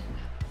died.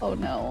 Oh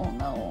no,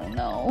 no,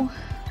 no.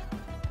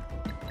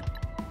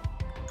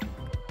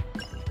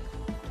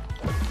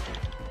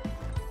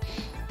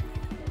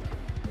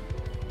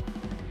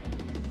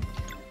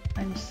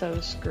 I'm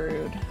so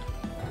screwed.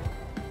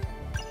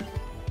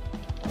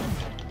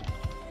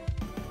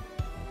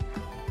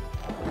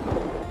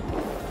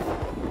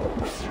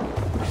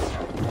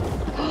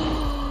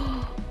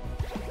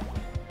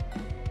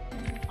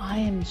 I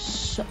am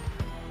so...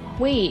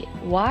 Wait,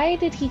 why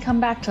did he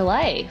come back to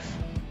life?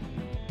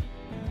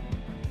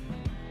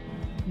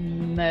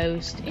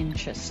 Most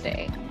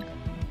interesting.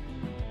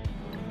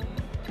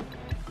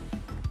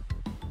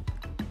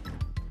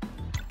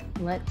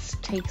 Let's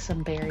take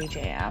some berry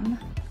jam.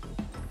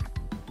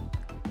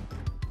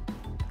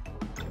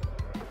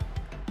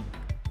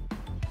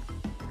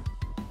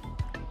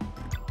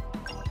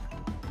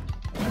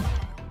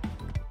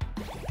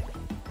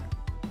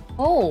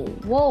 Oh,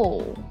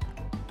 whoa.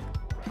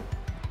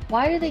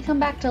 Why do they come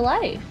back to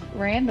life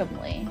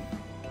randomly?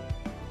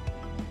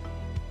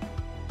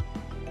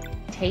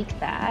 Take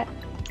that.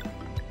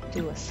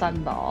 Do a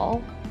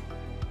sunball.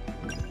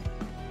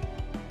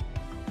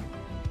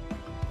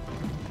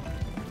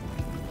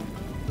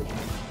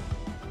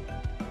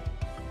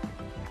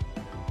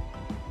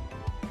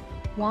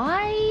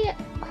 Why?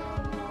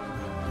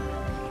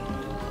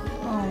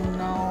 Oh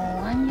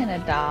no, I'm gonna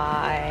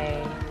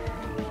die.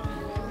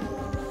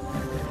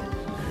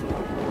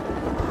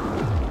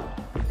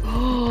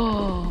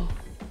 Oh.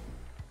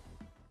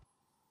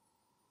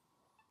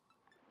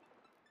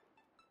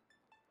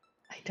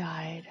 I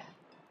died.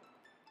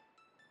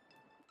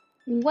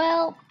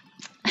 Well,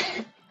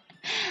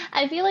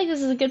 I feel like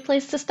this is a good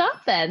place to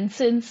stop then,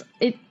 since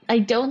I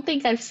don't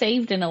think I've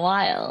saved in a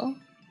while.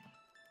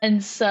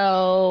 And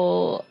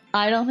so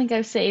I don't think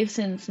I've saved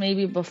since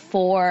maybe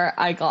before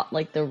I got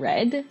like the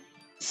red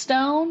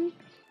stone.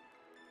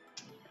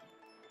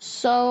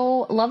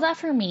 So love that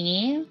for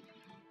me.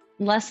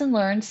 Lesson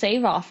learned,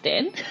 save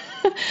often.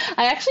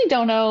 I actually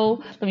don't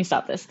know. Let me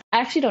stop this. I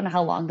actually don't know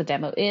how long the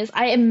demo is.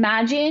 I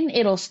imagine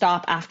it'll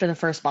stop after the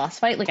first boss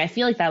fight. Like, I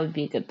feel like that would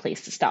be a good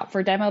place to stop for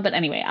a demo. But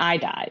anyway, I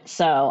died.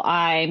 So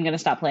I'm going to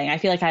stop playing. I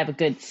feel like I have a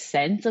good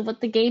sense of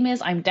what the game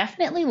is. I'm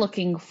definitely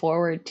looking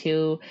forward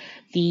to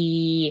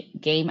the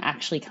game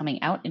actually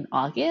coming out in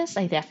August.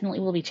 I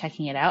definitely will be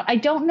checking it out. I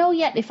don't know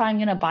yet if I'm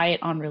going to buy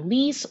it on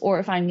release or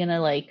if I'm going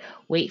to like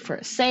wait for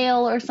a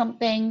sale or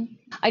something.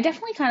 I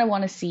definitely kind of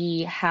want to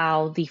see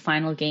how the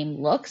final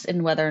game looks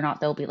and whether or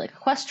not there'll be like a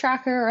quest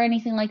tracker or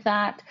anything like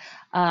that.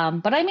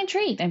 But I'm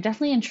intrigued. I'm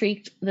definitely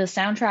intrigued. The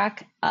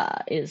soundtrack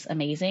is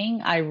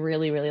amazing. I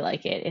really, really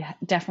like it. It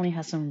definitely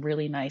has some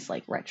really nice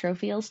like retro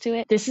feels to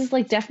it. This is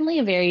like definitely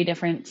a very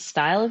different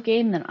style of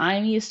game than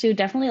I'm used to.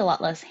 Definitely a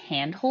lot less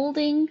hand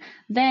holding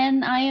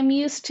than I am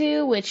used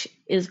to, which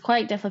is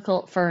quite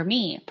difficult for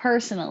me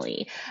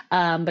personally.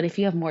 But if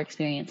you have more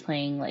experience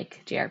playing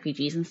like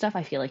JRPGs and stuff,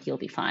 I feel like you'll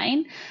be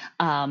fine.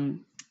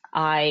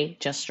 I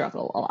just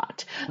struggle a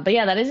lot. But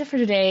yeah, that is it for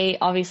today.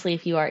 Obviously,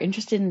 if you are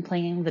interested in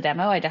playing the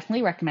demo, I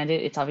definitely recommend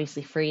it. It's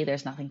obviously free.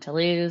 There's nothing to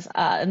lose.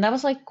 And that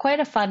was like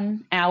quite a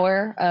fun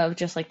hour of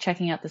just like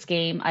checking out this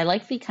game. I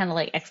like the kind of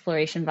like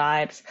exploration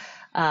vibes.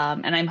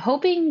 And I'm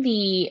hoping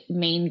the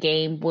main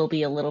game will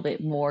be a little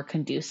bit more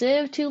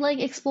conducive to like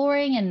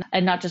exploring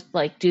and not just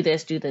like do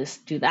this, do this,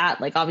 do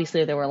that. Like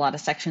obviously there were a lot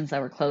of sections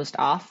that were closed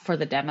off for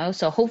the demo.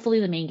 So hopefully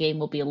the main game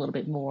will be a little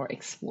bit more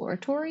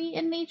exploratory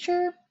in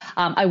nature.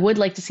 I would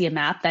like to see a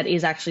map. That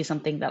is actually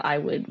something that I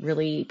would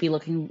really be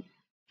looking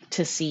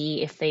to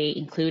see if they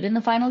include in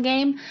the final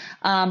game.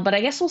 But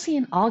I guess we'll see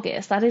in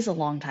August. That is a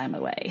long time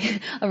away,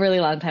 a really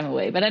long time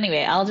away. But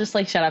anyway, I'll just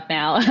like shut up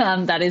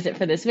now. That is it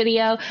for this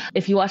video.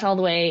 If you watch all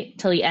the way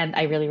till the end,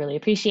 I really, really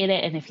appreciate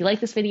it. And if you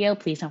like this video,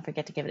 please don't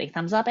forget to give it a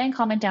thumbs up and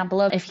comment down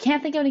below. If you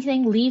can't think of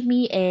anything, leave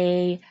me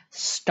a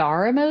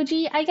star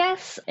emoji, I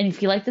guess. And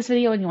if you like this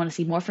video and you want to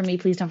see more from me,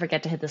 please don't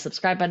forget to hit the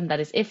subscribe button.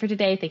 That is it for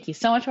today. Thank you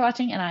so much for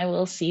watching, and I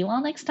will see you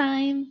all next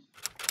time.